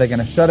to are they going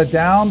to shut it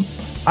down?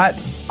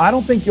 I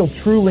don't think you'll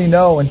truly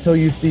know until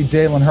you see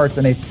Jalen Hurts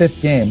in a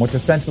 5th game, which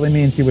essentially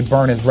means he would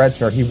burn his red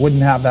shirt. He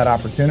wouldn't have that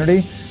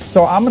opportunity.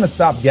 So I'm going to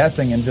stop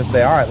guessing and just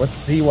say, all right, let's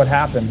see what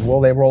happens.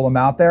 Will they roll him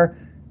out there?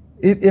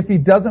 If he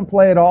doesn't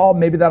play at all,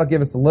 maybe that'll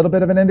give us a little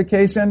bit of an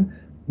indication.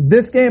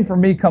 This game for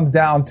me comes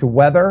down to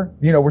weather.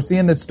 We're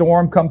seeing this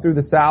storm come through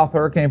the South,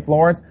 Hurricane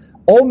Florence.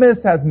 Ole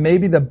Miss has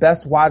maybe the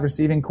best wide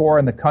receiving core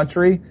in the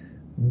country.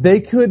 They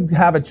could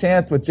have a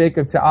chance with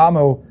Jacob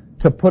Ta'amu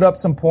to put up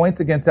some points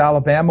against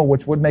Alabama,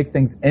 which would make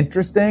things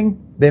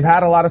interesting. They've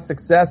had a lot of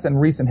success in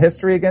recent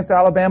history against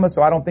Alabama,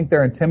 so I don't think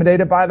they're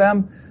intimidated by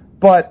them.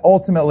 But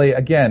ultimately,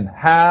 again,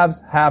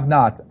 haves,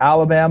 have-nots.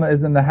 Alabama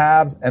is in the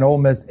haves, and Ole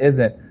Miss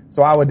isn't.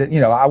 So I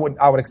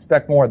would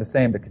expect more of the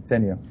same to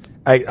continue.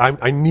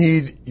 I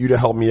need you to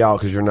help me out,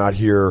 because you're not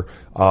here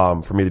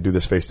for me to do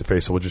this face to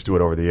face, so we'll just do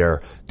it over the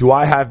air. Do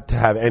I have to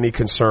have any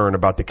concern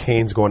about the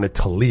Canes going to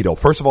Toledo?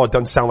 First of all, it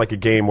doesn't sound like a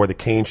game where the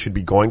Canes should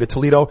be going to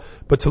Toledo,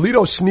 but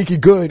Toledo's sneaky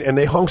good, and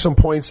they hung some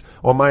points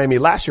on Miami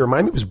last year.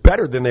 Miami was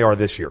better than they are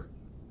this year.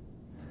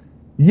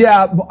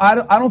 Yeah,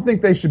 I don't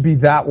think they should be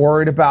that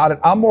worried about it.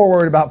 I'm more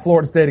worried about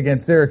Florida State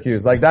against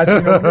Syracuse. Like, that's,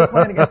 when you're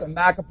playing against a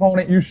MAC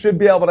opponent, you should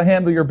be able to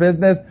handle your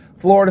business.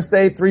 Florida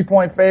State,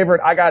 3-point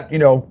favorite. I got,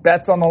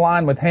 bets on the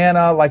line with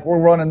Hannah. Like, we're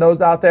running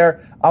those out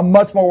there. I'm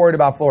much more worried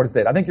about Florida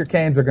State. I think your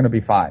Canes are going to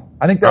be fine.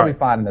 I think they'll be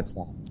fine in this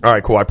one. All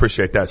right, cool. I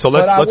appreciate that. So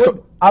let's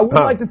go. I would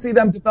like to see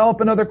them develop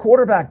another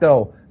quarterback,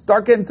 though.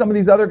 Start getting some of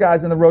these other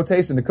guys in the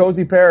rotation.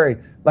 N'Kosi Perry.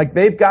 Like,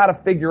 they've got to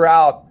figure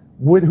out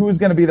who's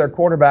going to be their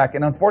quarterback.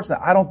 And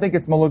unfortunately, I don't think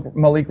it's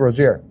Malik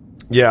Rozier.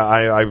 Yeah,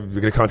 I'm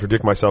going to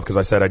contradict myself, because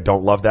I said I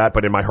don't love that.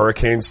 But in my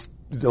Hurricanes,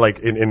 like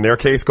in their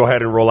case, go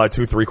ahead and roll out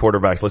 2-3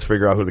 quarterbacks. Let's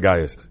figure out who the guy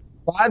is.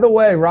 By the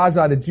way,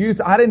 Raja, I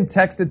didn't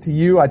text it to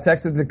you. I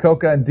texted it to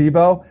Coca and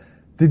Debo.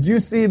 Did you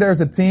see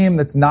there's a team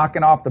that's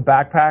knocking off the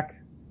backpack?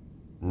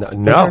 No.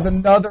 There's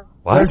another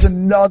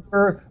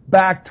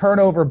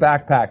turnover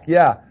backpack.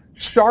 Yeah.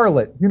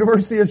 Charlotte,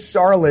 University of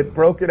Charlotte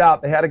broke it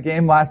out. They had a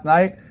game last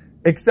night.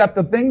 Except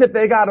the thing that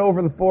they got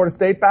over the Florida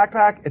State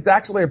backpack, it's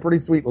actually a pretty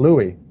sweet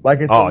Louis. Like,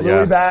 it's a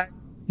Louis bag.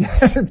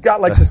 It's got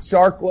like the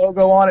shark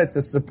logo on it. It's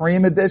a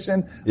Supreme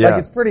edition. Yeah. Like,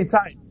 it's pretty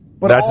tight.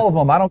 But all of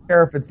them, I don't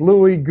care if it's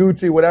Louis,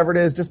 Gucci, whatever it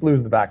is, just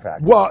lose the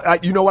backpack. Well,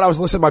 you know what? I was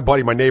listening to my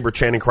buddy, my neighbor,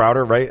 Channing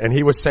Crowder, right? And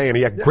he was saying,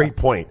 he had a great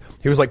point.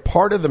 He was like,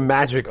 part of the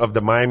magic of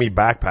the Miami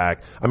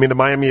backpack, the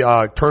Miami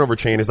turnover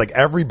chain is like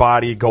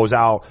everybody goes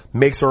out,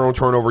 makes their own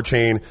turnover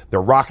chain.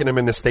 They're rocking them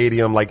in the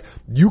stadium. Like,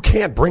 you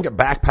can't bring a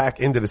backpack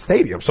into the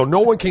stadium. So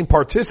no one can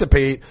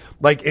participate,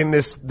 like, in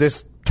this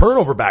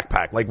turnover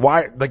backpack. Like,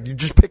 why? Like, you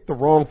just picked the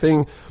wrong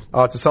thing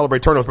to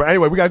celebrate turnovers. But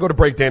anyway, we gotta go to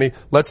break, Danny.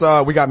 Let's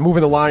we got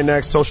Moving the Line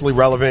next, Socially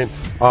Relevant,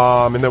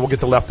 and then we'll get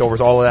to Leftovers,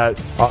 all of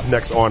that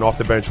next on Off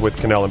the Bench with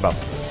Kanell and Bell.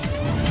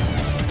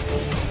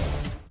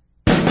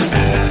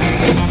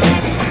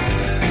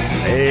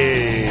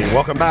 Hey,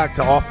 welcome back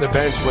to Off the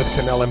Bench with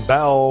Kanell and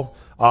Bell.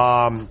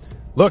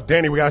 Look,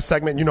 Danny, we got a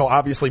segment,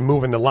 obviously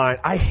Moving the Line.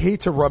 I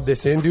hate to rub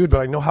this in, dude,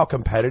 but I know how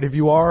competitive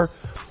you are.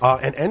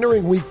 And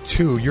entering week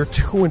 2, you're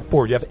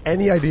 2-4. Do you have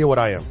any idea what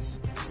I am?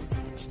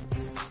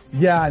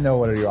 Yeah, I know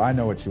what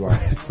you are.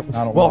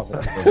 I don't well,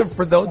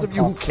 for those of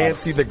you who can't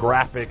see the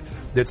graphic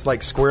that's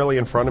like squarely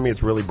in front of me,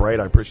 it's really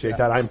bright. I appreciate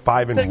that. I'm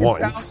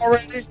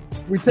 5-1.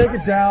 We take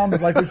it down.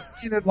 Like, we've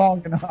seen it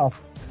long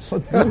enough.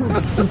 Let's move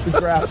the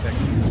graphic.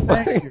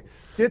 Thank you.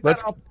 Get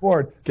that off the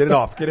board. Get it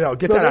off. Get it out.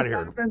 Get that out of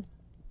here.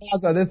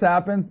 this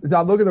happens.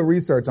 So look at the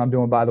research I'm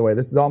doing, by the way.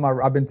 This is all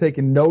I've been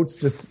taking notes,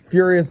 just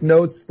furious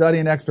notes,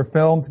 studying extra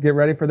film to get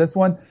ready for this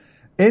one.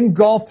 In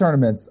golf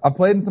tournaments, I've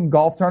played in some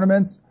golf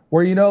tournaments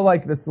where,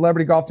 like the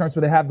celebrity golf tournaments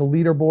where they have the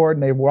leaderboard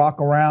and they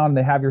walk around and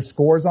they have your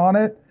scores on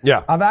it.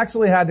 Yeah. I've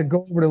actually had to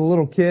go over to the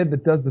little kid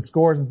that does the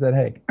scores and said,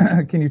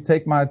 hey, can you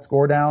take my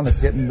score down? It's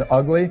getting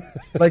ugly.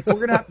 Like, we're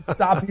going to have to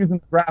stop using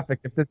the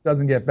graphic if this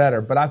doesn't get better.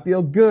 But I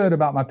feel good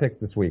about my picks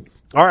this week.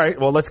 All right.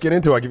 Well, let's get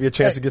into it. I'll give you a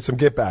chance to get some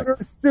get back.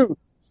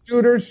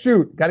 Shooters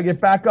shoot. Got to get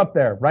back up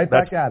there.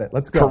 Back at it.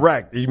 Let's go.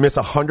 Correct. You miss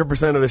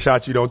 100% of the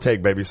shots you don't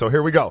take, baby. So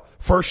here we go.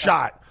 First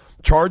shot.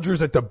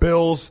 Chargers at the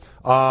Bills.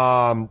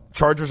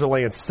 Chargers are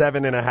laying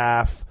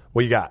 7.5.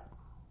 What you got?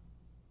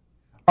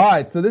 All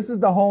right. So this is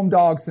the home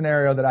dog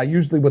scenario that I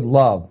usually would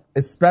love,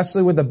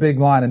 especially with a big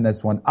line in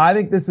this one. I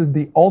think this is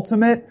the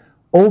ultimate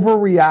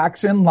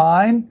overreaction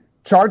line.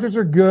 Chargers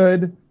are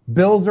good.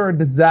 Bills are a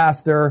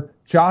disaster.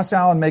 Josh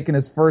Allen making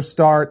his first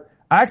start.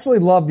 I actually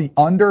love the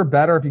under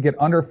better. If you get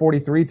under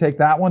 43, take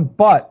that one.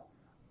 But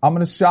I'm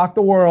going to shock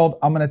the world.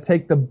 I'm going to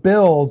take the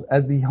Bills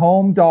as the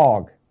home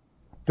dog.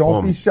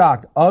 Don't be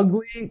shocked.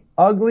 Ugly,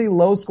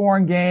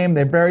 low-scoring game.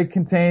 They're very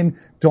contained.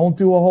 Don't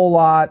do a whole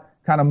lot.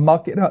 Kind of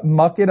muck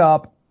it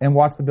up, and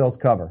watch the Bills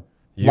cover.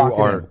 You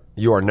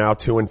are now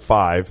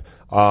 2-5.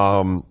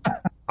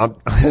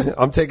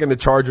 I'm taking the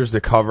Chargers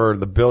to cover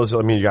the Bills.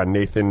 I mean, you got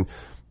Nathan,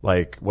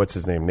 what's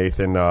his name?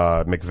 Nathan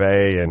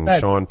McVay and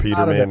Sean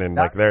Peterman, and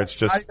there it's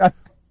just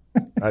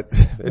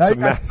it's a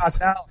mess.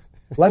 Josh Allen.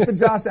 Let the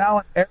Josh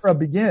Allen era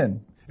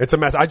begin. It's a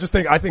mess. I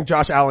think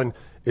Josh Allen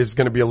is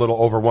going to be a little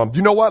overwhelmed.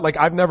 You know what?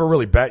 I've never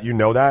really bet,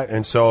 that.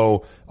 And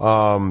so,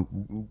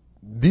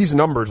 these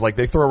numbers,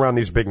 they throw around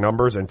these big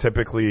numbers and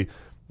typically,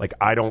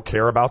 I don't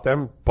care about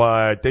them,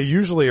 but they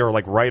usually are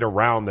right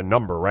around the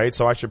number, right?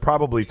 So I should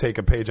probably take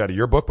a page out of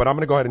your book, but I'm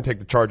going to go ahead and take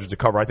the Chargers to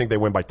cover. I think they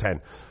win by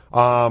 10.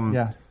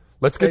 Yeah.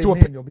 Let's get to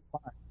you'll be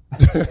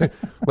fine.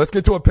 Let's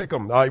get to a pick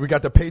 'em. We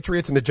got the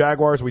Patriots and the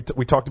Jaguars.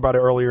 We talked about it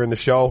earlier in the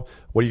show.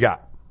 What do you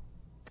got?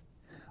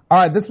 All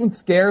right, this one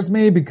scares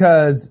me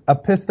because a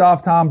pissed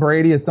off Tom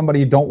Brady is somebody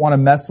you don't want to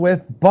mess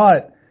with,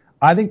 but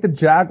I think the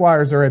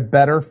Jaguars are a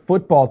better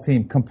football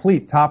team,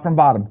 complete, top from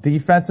bottom,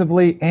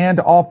 defensively and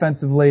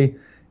offensively.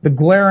 The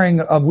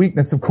glaring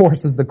weakness, of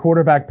course, is the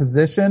quarterback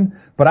position,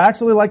 but I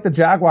actually like the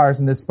Jaguars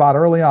in this spot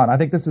early on. I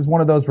think this is one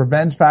of those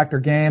revenge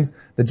factor games.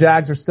 The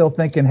Jags are still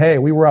thinking, hey,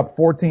 we were up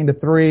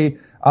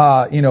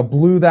 14-3,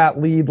 blew that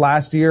lead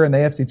last year in the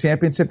AFC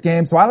Championship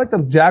game, so I like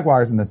the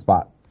Jaguars in this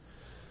spot.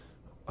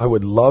 I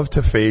would love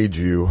to fade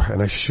you,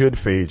 and I should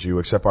fade you,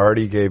 except I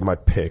already gave my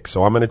pick.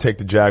 So I'm going to take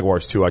the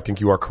Jaguars too. I think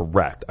you are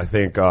correct. I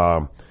think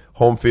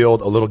home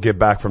field, a little give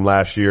back from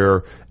last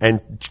year, and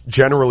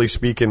generally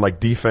speaking,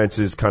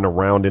 defenses kind of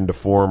round into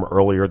form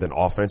earlier than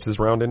offenses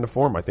round into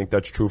form. I think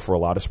that's true for a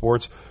lot of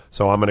sports.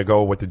 So I'm going to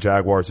go with the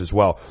Jaguars as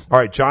well. All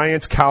right,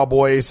 Giants,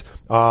 Cowboys.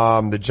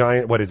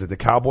 The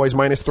Cowboys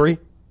 -3?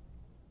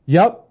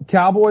 Yep,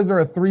 Cowboys are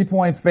a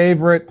 3-point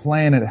favorite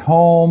playing at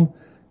home.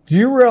 Do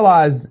you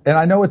realize, and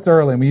I know it's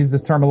early and we use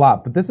this term a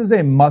lot, but this is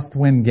a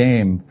must-win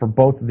game for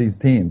both of these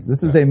teams.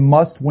 This is a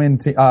must-win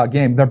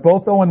game. They're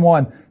both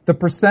 0-1. The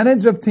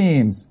percentage of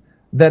teams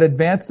that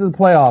advance to the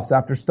playoffs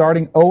after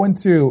starting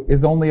 0-2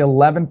 is only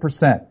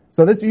 11%.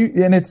 So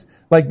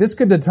this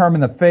could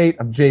determine the fate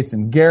of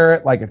Jason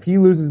Garrett. If he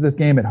loses this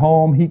game at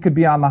home, he could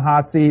be on the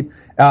hot seat.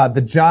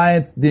 The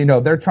Giants,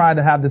 they're trying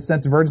to have this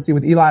sense of urgency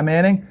with Eli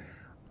Manning.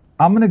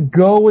 I'm going to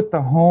go with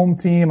the home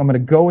team. I'm going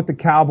to go with the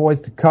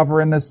Cowboys to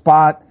cover in this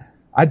spot.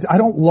 I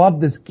don't love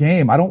this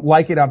game. I don't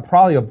like it. I'd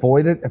probably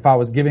avoid it if I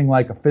was giving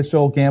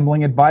official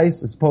gambling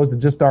advice as opposed to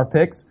just our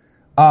picks.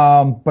 But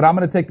I'm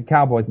going to take the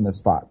Cowboys in this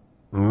spot.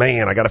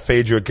 Man, I got to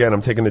fade you again.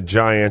 I'm taking the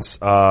Giants.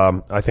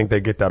 I think they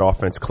get that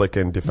offense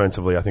clicking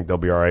defensively. I think they'll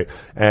be all right.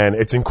 And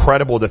it's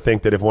incredible to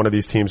think that if one of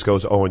these teams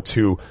goes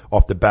 0-2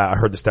 off the bat, I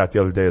heard the stat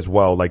the other day as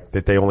well,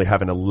 that they only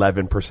have an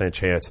 11%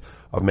 chance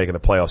of making the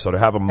playoffs. So to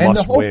have a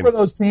must win. And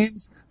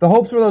the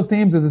hopes for those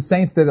teams are the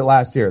Saints did it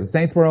last year. The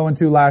Saints were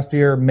 0-2 last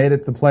year, made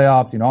it to the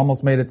playoffs,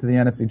 almost made it to the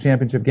NFC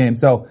Championship game.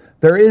 So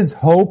there is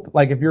hope.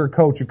 If you're a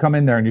coach, you come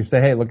in there and you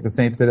say, hey, look, the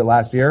Saints did it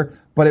last year.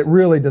 But it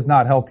really does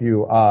not help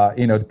you,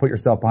 to put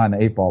yourself behind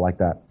the 8 ball like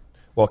that.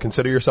 Well,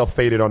 consider yourself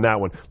faded on that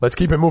one. Let's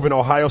keep it moving.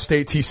 Ohio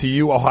State,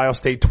 TCU. Ohio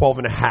State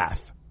 12.5,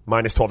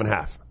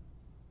 -12.5.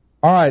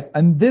 All right.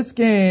 In this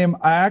game,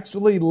 I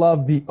actually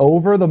love the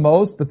over the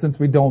most, but since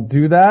we don't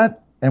do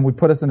that and we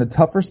put us in a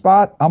tougher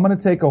spot, I'm going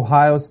to take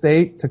Ohio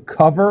State to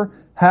cover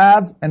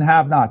haves and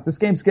have-nots. This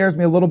game scares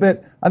me a little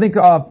bit. I think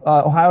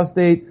Ohio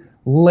State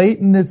late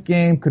in this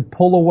game could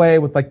pull away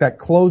with that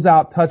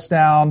closeout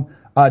touchdown.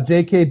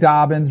 J.K.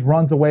 Dobbins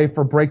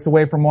breaks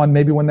away from one,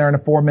 maybe when they're in a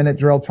 4-minute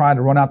drill trying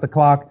to run out the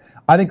clock.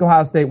 I think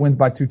Ohio State wins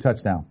by 2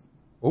 touchdowns.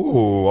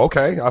 Ooh,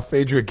 okay. I'll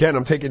fade you again.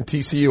 I'm taking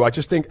TCU. I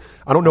just think,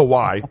 I don't know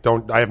why.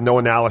 I have no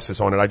analysis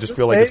on it. I just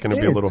feel like it's going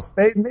to be a little. Just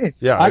fade me.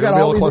 Yeah. I got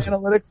all these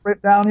analytics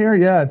written down here.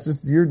 Yeah,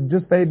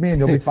 just fade me and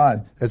you'll be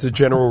fine. It's a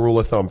general rule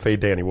of thumb. Fade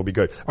Danny. We'll be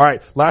good. All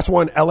right. Last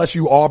one.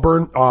 LSU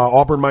Auburn.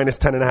 Auburn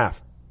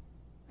 -10.5.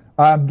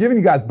 I'm giving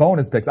you guys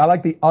bonus picks. I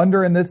like the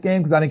under in this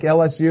game because I think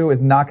LSU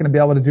is not going to be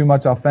able to do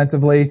much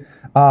offensively,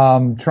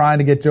 trying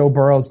to get Joe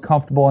Burrows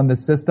comfortable in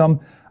this system.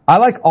 I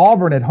like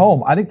Auburn at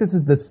home. I think this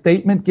is the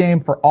statement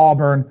game for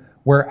Auburn,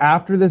 where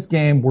after this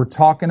game, we're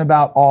talking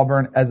about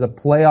Auburn as a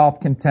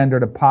playoff contender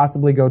to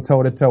possibly go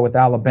toe-to-toe with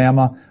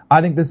Alabama.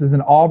 I think this is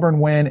an Auburn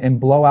win in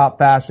blowout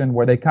fashion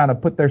where they kind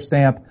of put their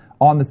stamp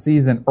on the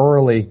season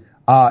early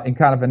and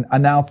kind of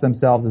announce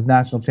themselves as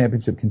national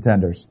championship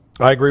contenders.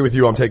 I agree with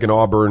you. I'm taking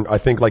Auburn. I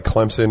think like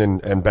Clemson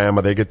and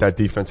Bama, they get that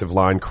defensive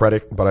line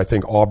credit, but I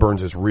think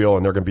Auburn's is real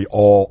and they're going to be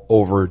all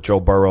over Joe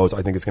Burrows.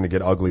 I think it's going to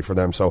get ugly for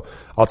them. So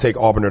I'll take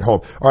Auburn at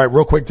home. All right,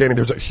 real quick, Danny,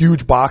 there's a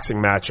huge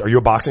boxing match. Are you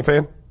a boxing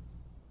fan?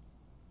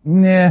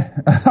 Nah.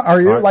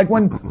 Are you? Right. Like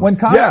when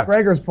Conor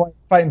McGregor's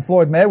fighting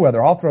Floyd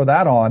Mayweather, I'll throw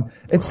that on.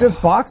 It's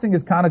just boxing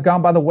has kind of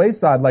gone by the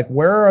wayside. Like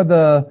where are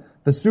the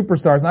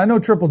superstars? And I know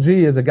Triple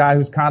G is a guy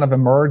who's kind of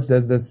emerged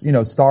as this,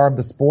 star of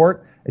the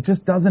sport. It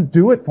just doesn't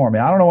do it for me.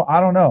 I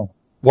don't know.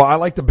 Well, I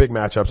like the big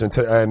matchups,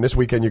 and this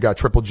weekend you got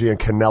Triple G and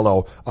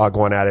Canelo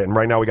going at it, and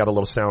right now we got a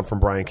little sound from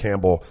Brian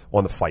Campbell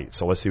on the fight.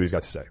 So let's see what he's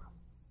got to say.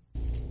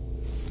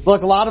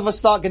 Look, a lot of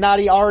us thought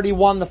Gennady already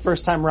won the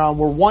first time around.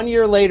 We're 1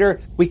 year later.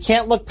 We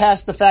can't look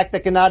past the fact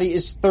that Gennady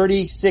is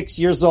 36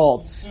 years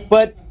old.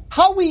 But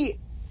how we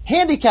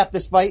handicap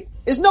this fight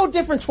is no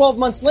different 12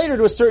 months later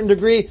to a certain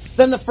degree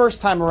than the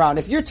first time around.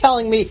 If you're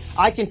telling me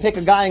I can pick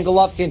a guy in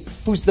Golovkin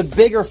who's the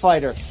bigger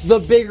fighter, the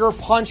bigger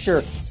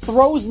puncher,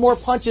 throws more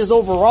punches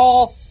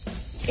overall,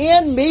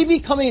 and maybe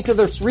coming into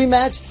this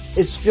rematch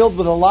is filled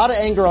with a lot of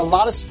anger, a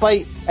lot of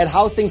spite at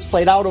how things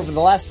played out over the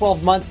last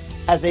 12 months,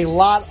 has a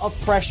lot of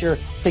pressure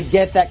to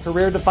get that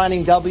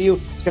career-defining W.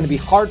 It's going to be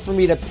hard for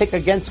me to pick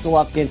against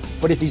Golovkin,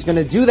 but if he's going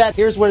to do that,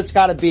 here's what it's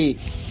got to be.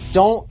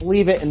 Don't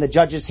leave it in the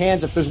judge's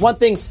hands. If there's one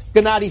thing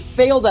Gennady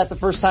failed at the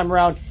first time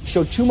around,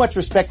 showed too much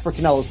respect for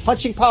Canelo's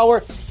punching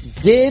power,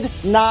 did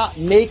not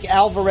make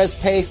Alvarez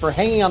pay for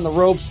hanging on the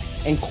ropes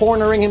and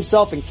cornering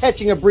himself and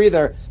catching a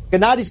breather.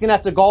 Gennady's going to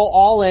have to go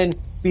all in,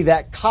 be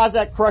that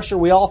Kazakh crusher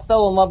we all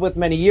fell in love with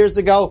many years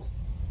ago.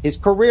 His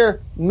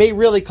career may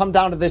really come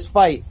down to this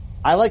fight.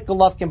 I like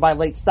Golovkin by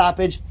late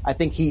stoppage. I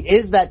think he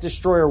is that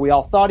destroyer we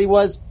all thought he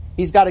was.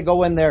 He's got to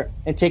go in there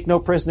and take no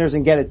prisoners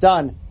and get it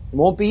done. It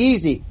won't be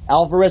easy.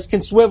 Alvarez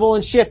can swivel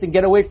and shift and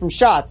get away from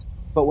shots,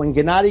 but when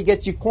Gennady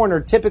gets you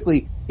cornered,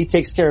 typically he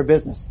takes care of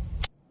business.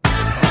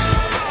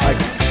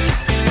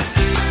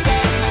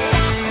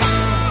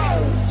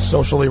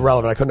 Socially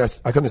relevant. I couldn't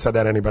have said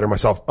that any better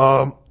myself.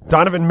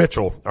 Donovan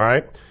Mitchell, all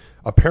right?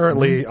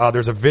 Apparently,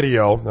 there's a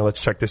video, now let's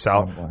check this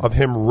out, of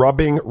him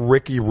rubbing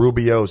Ricky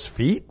Rubio's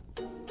feet.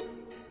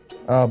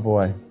 Oh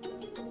boy.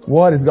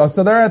 What is going?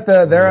 So they're at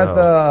the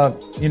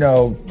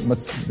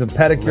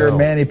pedicure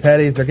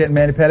mani-pedis. They're getting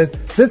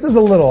mani-pedis. This is a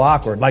little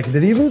awkward. Like,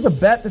 did he lose a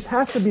bet? This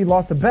has to be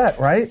lost a bet,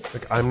 right?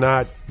 Like, I'm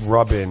not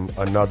rubbing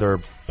another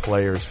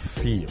player's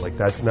feet. Like,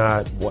 that's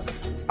not what.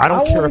 I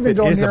don't care if it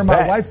is a bet. I won't even go near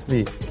my wife's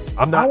feet.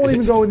 I won't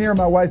even go near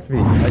my wife's feet.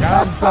 Like,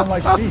 I just don't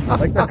like feet.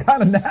 Like, they're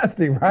kind of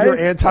nasty, right? You're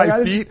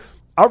anti-feet.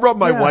 I rub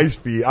my wife's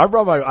feet.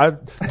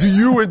 Do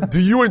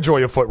you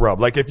enjoy a foot rub?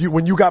 Like,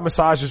 when you got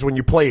massages when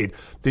you played,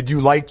 did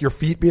you like your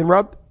feet being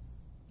rubbed?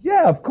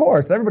 Yeah, of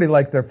course. Everybody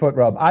likes their foot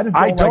rub. I just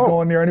don't like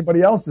going near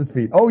anybody else's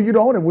feet. Oh, you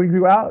don't? It wigs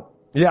you out?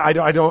 Yeah, I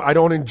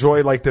don't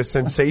enjoy like the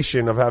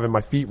sensation of having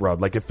my feet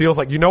rubbed. Like, it feels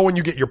like, when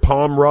you get your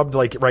palm rubbed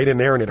like right in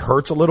there and it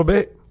hurts a little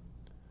bit?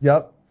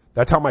 Yep.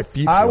 That's how my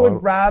feet feel.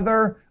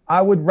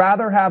 I would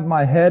rather have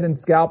my head and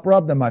scalp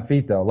rubbed than my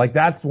feet though. Like,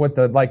 that's what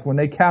when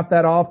they cap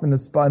that off in the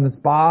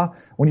spa,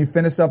 when you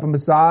finish up a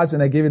massage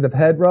and they give you the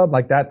head rub,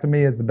 like that to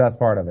me is the best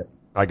part of it.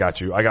 I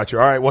got you. All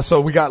right. Well,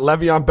 so we got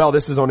Le'Veon Bell.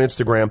 This is on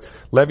Instagram.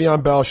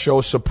 Le'Veon Bell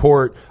shows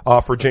support,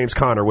 for James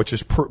Conner, which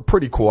is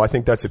pretty cool. I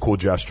think that's a cool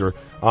gesture.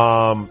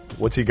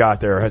 What's he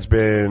got there? Has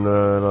been,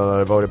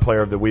 voted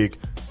player of the week.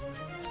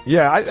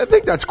 Yeah, I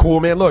think that's cool,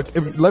 man. Look,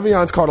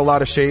 Le'Veon's caught a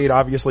lot of shade,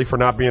 obviously, for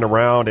not being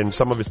around, and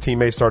some of his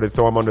teammates started to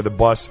throw him under the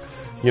bus,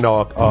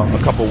 a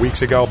couple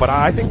weeks ago. But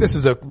I think this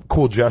is a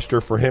cool gesture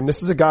for him.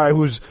 This is a guy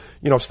who's,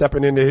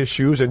 stepping into his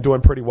shoes and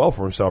doing pretty well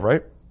for himself,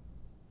 right?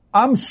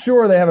 I'm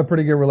sure they have a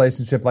pretty good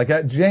relationship.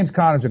 Like, James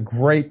Conner's a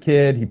great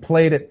kid. He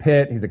played at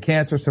Pitt. He's a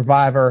cancer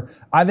survivor.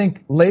 I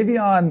think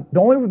Le'Veon,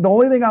 the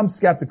only thing I'm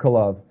skeptical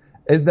of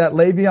is that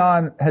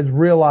Le'Veon has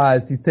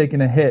realized he's taken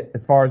a hit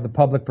as far as the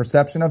public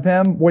perception of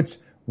him, which,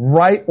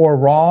 right or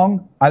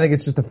wrong, I think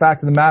it's just a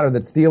fact of the matter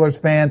that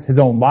Steelers fans, his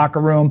own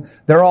locker room,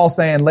 they're all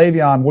saying,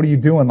 Le'Veon, what are you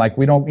doing? Like,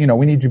 we don't,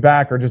 we need you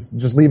back, or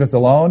just leave us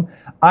alone.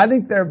 I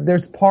think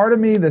there's part of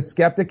me, the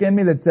skeptic in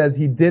me, that says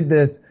he did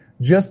this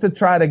just to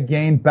try to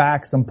gain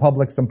back some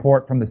public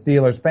support from the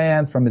Steelers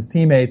fans, from his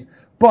teammates.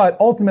 But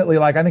ultimately,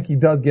 like, I think he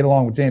does get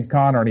along with James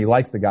Conner and he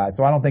likes the guy.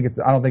 So I don't think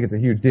it's a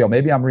huge deal.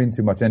 Maybe I'm reading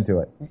too much into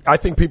it. I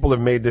think people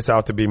have made this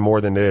out to be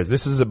more than it is.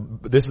 This is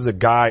a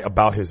guy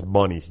about his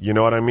money. You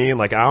know what I mean?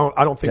 Like,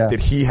 I don't think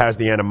that he has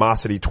the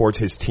animosity towards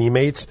his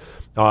teammates.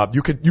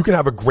 You can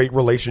have a great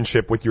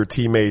relationship with your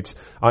teammates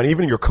and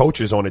even your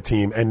coaches on a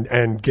team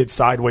and get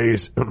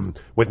sideways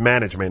with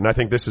management. And I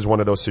think this is one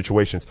of those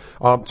situations.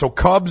 So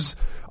Cubs,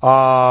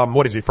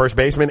 what is he? First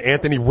baseman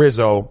Anthony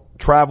Rizzo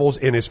travels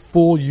in his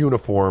full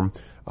uniform,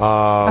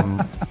 on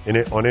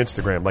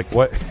Instagram. Like,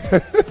 what?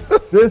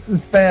 This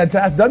is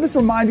fantastic. Doesn't this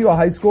remind you of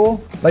high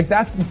school? Like,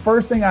 that's the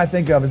first thing I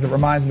think of is it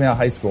reminds me of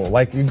high school.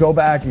 Like, you go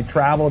back, you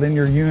traveled in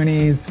your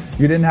unis,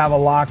 you didn't have a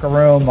locker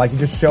room, like, you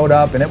just showed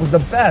up and it was the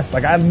best.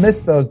 Like, I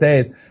missed those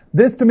days.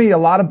 This, to me, a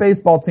lot of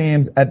baseball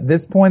teams at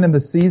this point in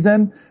the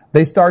season,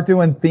 they start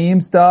doing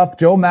theme stuff.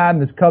 Joe Madden,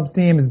 this Cubs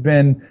team, has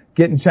been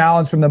getting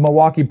challenged from the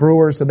Milwaukee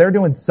Brewers, so they're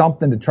doing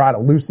something to try to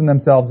loosen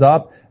themselves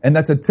up. And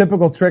that's a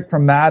typical trick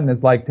from Madden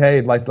is like,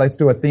 hey, let's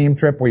do a theme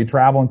trip where you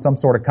travel in some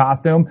sort of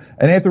costume.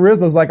 And Anthony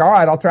Rizzo's like, all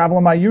right, I'll travel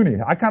in my uni.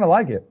 I kind of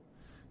like it.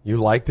 You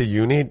like the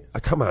uni?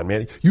 Come on,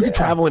 man. You can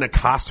travel in a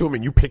costume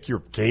and you pick your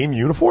game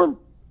uniform?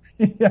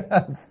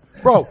 Yes.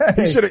 Bro,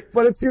 hey, he should have.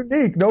 But it's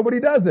unique.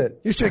 Nobody does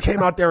it. You should have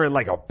came out there in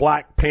like a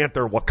Black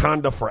Panther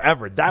Wakanda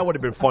Forever. That would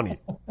have been funny.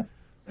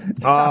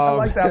 I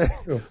like that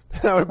one too.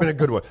 That would have been a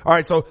good one. All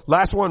right, so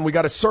last one, we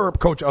got a syrup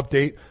coach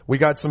update. We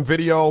got some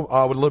video with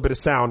a little bit of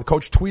sound.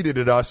 Coach tweeted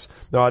at us.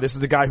 This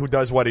is the guy who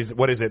does what is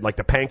it? Like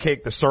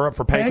the syrup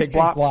for pancake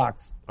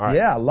blocks? All right.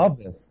 Yeah, I love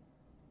this.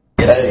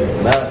 Hey,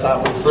 last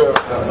time we syrup,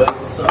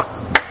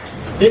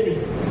 hit me.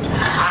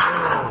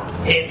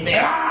 Hit me.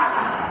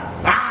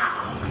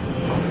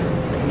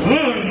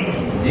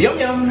 Yum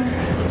yum.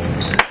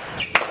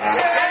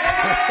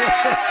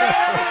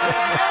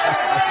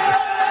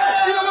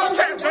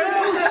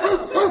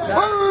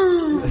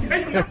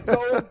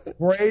 So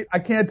great. I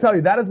can't tell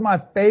you. That is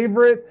my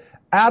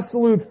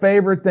absolute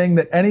favorite thing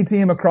that any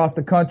team across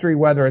the country,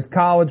 whether it's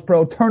college,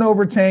 pro,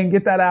 turnover chain,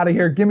 get that out of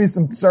here. Give me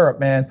some syrup,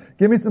 man.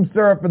 Give me some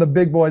syrup for the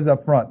big boys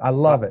up front. I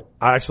love it.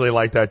 I actually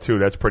like that too.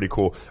 That's pretty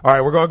cool. All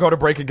right, we're going to go to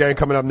break again.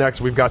 Coming up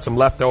next, we've got some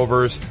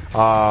leftovers.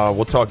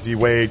 We'll talk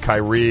D-Wade,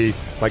 Kyrie,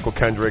 Michael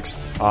Kendricks,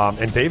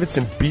 and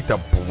Davidson beat the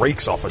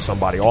brakes off of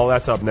somebody. All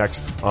that's up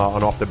next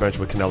on Off the Bench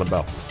with Cannell and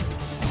Bell.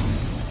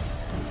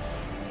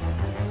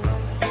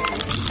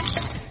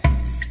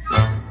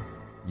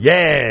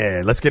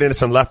 Yeah, let's get into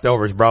some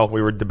leftovers, bro.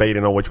 We were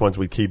debating on which ones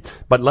we keep.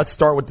 But let's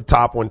start with the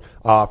top one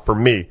for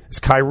me. It's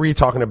Kyrie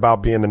talking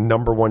about being the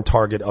number one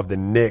target of the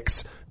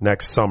Knicks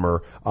next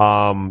summer.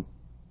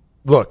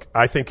 Look,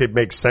 I think it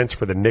makes sense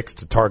for the Knicks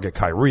to target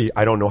Kyrie.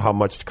 I don't know how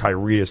much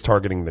Kyrie is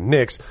targeting the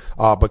Knicks,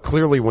 but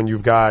clearly when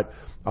you've got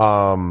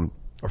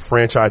a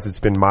franchise that's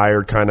been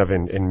mired kind of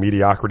in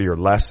mediocrity or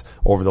less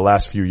over the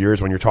last few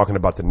years, when you're talking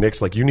about the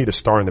Knicks, like, you need a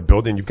star in the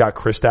building. You've got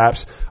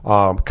Kristaps.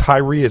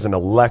 Kyrie is an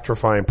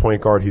electrifying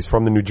point guard. He's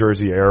from the New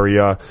Jersey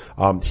area.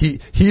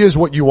 He is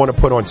what you want to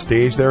put on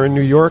stage there in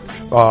New York.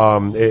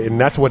 And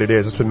that's what it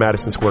is. That's what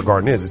Madison Square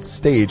Garden is. It's a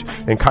stage,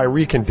 and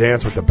Kyrie can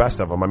dance with the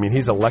best of them. I mean,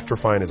 he's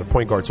electrifying as a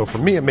point guard. So for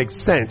me, it makes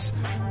sense.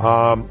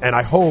 And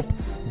I hope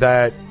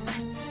that,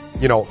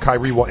 you know,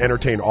 Kyrie will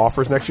entertain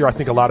offers next year. I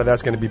think a lot of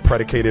that's going to be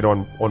predicated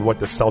on what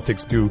the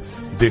Celtics do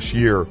this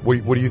year.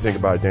 What do you think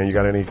about it, Dan? You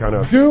got any kind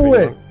of Do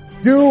it.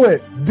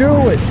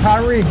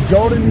 Kyrie,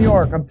 go to New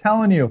York. I'm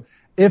telling you,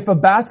 if a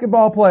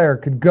basketball player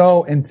could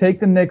go and take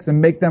the Knicks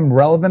and make them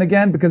relevant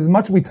again, because as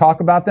much as we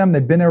talk about them,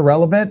 they've been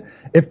irrelevant.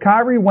 If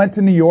Kyrie went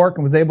to New York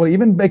and was able to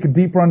even make a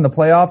deep run in the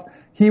playoffs,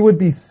 he would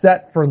be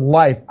set for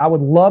life. I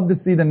would love to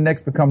see the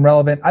Knicks become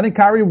relevant. I think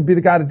Kyrie would be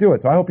the guy to do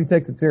it, so I hope he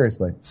takes it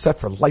seriously. Set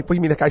for life? What do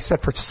you mean that guy's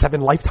set for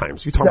 7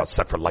 lifetimes? You talking about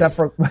set for life? Yes,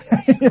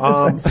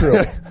 that's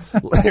true.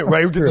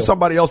 Right? True.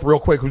 Somebody else real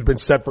quick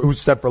who's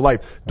set for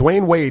life.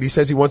 Dwayne Wade, he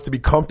says he wants to be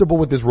comfortable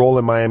with his role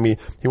in Miami.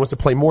 He wants to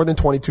play more than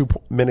 22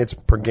 minutes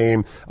per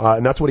game,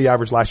 and that's what he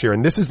averaged last year.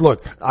 And this is,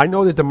 look, I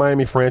know that the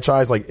Miami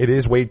franchise, like, it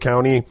is Wade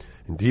County,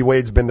 and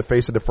D-Wade's been the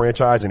face of the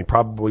franchise, and he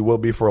probably will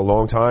be for a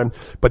long time.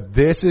 But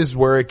this is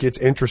where it gets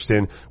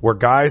interesting, where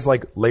guys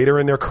like later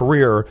in their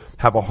career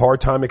have a hard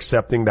time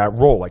accepting that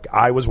role. Like,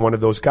 I was one of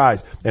those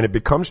guys. And it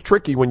becomes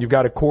tricky when you've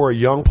got a core of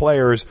young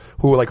players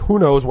who, like, who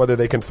knows whether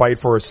they can fight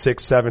for a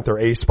 6th, 7th, or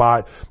 8th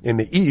spot in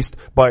the East.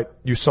 But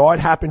you saw it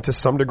happen to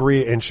some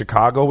degree in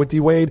Chicago with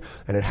D-Wade,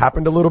 and it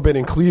happened a little bit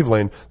in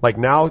Cleveland. Like,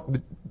 now,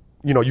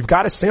 you know, you've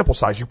got a sample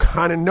size. You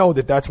kind of know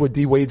that that's what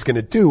D-Wade's going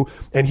to do,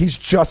 and he's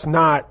just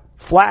not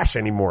flash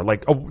anymore.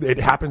 Like, it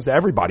happens to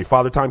everybody.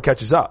 Father Time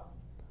catches up.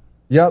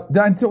 Yep.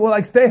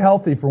 Well, stay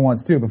healthy for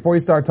once too, before you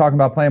start talking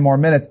about playing more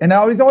minutes. And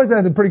now he's always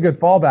has a pretty good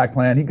fallback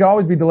plan. He could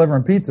always be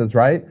delivering pizzas,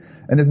 right?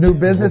 And his new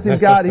business he's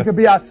got, he could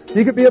be a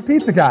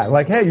pizza guy.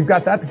 Like, hey, you've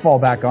got that to fall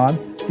back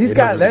on.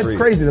 That's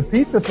crazy. The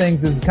pizza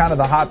things is kind of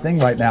the hot thing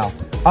right now.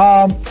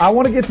 I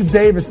want to get to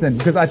Davidson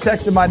because I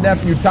texted my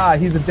nephew Ty.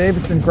 He's a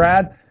Davidson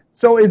grad.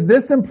 So is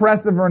this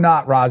impressive or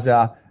not,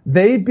 Raja?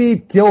 They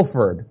beat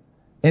Guilford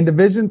in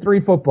Division III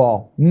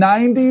football,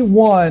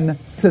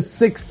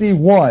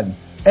 91-61.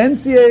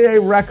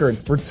 NCAA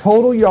records for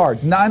total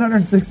yards,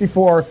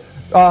 964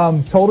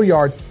 total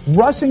yards,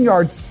 rushing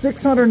yards,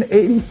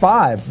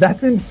 685.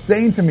 That's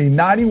insane to me.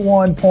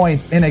 91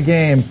 points in a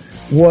game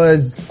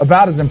was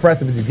about as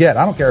impressive as you get.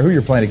 I don't care who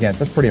you're playing against.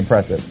 That's pretty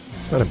impressive.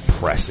 It's not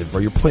impressive,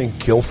 bro. You're playing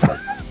Guilford.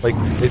 Like,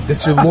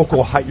 it's your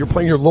local you're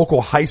playing your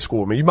local high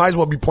school. I mean, you might as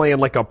well be playing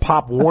like a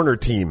Pop Warner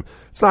team.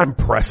 It's not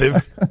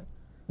impressive.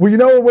 Well, you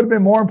know it would have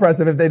been more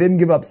impressive if they didn't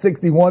give up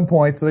 61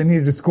 points, so they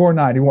needed to score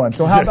 91.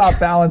 So how about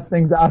balance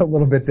things out a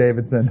little bit,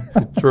 Davidson?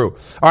 True.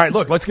 All right,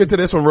 look, let's get to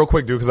this one real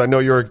quick, dude, because I know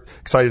you're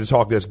excited to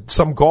talk this.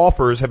 Some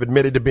golfers have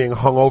admitted to being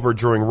hungover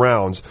during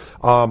rounds.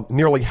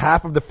 Nearly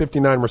half of the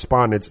 59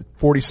 respondents,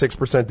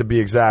 46% to be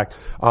exact,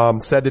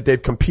 said that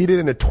they've competed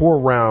in a tour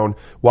round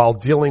while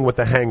dealing with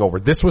a hangover.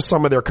 This was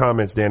some of their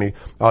comments, Danny.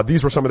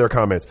 These were some of their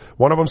comments.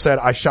 One of them said,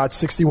 I shot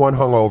 61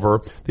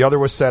 hungover. The other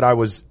was said I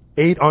was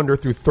 8 under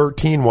through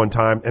 13 one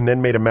time and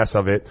then made a mess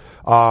of it.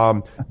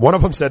 One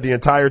of them said the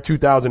entire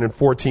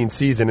 2014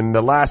 season, and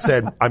the last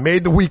said, I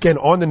made the weekend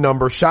on the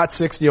number, shot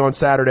 60 on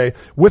Saturday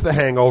with a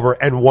hangover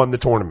and won the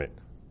tournament.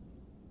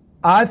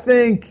 I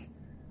think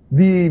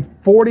the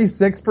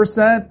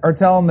 46% are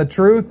telling the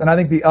truth, and I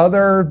think the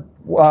other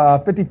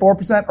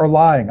 54% are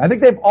lying. I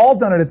think they've all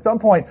done it at some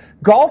point.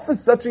 Golf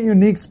is such a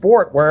unique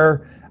sport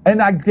where,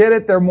 and I get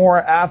it, they're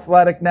more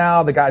athletic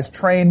now, the guys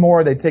train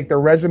more, they take their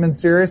regimen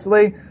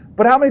seriously.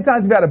 But how many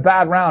times have you had a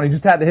bad round? You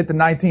just had to hit the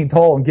 19th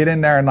hole and get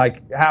in there and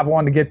like have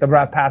one to get the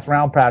pass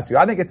round past you.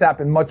 I think it's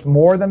happened much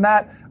more than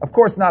that. Of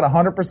course, not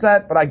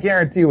 100%, but I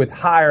guarantee you it's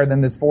higher than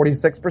this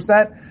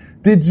 46%.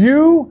 In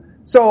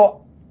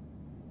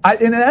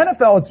the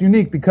NFL, it's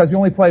unique because you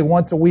only play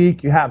once a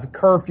week. You have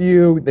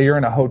curfew. You're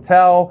in a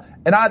hotel.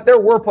 And there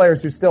were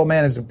players who still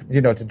managed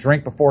to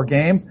drink before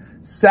games.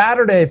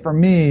 Saturday for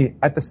me,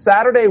 at the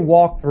Saturday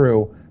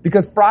walkthrough,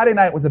 because Friday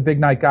night was a big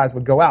night, guys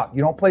would go out.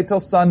 You don't play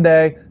till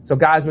Sunday, so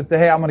guys would say,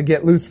 hey, I'm going to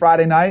get loose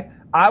Friday night.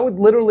 I would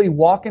literally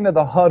walk into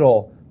the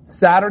huddle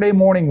Saturday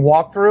morning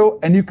walkthrough,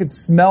 and you could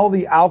smell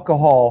the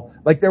alcohol.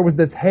 Like there was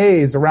this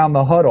haze around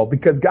the huddle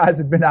because guys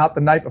had been out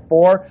the night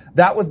before.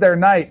 That was their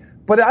night.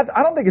 But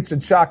I don't think it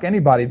should shock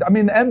anybody. I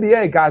mean, the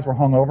NBA guys were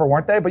hungover,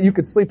 weren't they? But you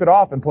could sleep it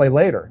off and play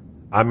later.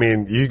 I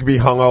mean, you could be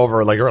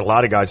hungover, like there are a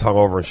lot of guys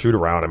hungover in shoot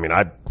around. I mean,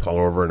 I hung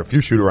over in a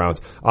few shoot arounds.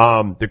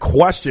 The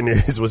question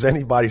is, was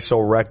anybody so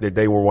wrecked that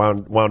they were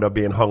wound up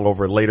being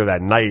hungover later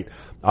that night,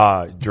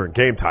 during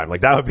game time?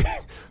 Like that'd be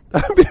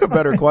a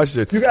better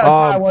question. You gotta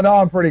tie one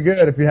on pretty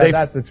good if you had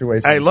that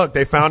situation. Hey, look,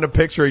 they found a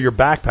picture of your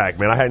backpack,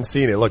 man. I hadn't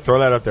seen it. Look, throw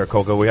that up there,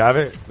 Coco. We have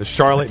it. The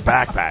Charlotte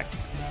backpack.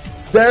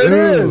 There it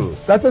is.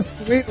 That's a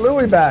sweet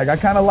Louis bag. I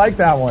kind of like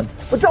that one.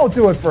 But don't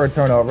do it for a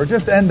turnover.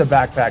 Just end the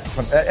backpack.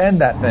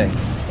 End that thing.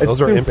 Those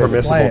are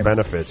impermissible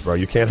benefits, bro.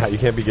 You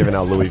can't be giving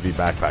out Louis V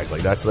backpacks.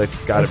 Like that's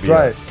gotta be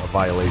a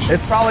violation.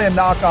 It's probably a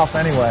knockoff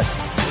anyway.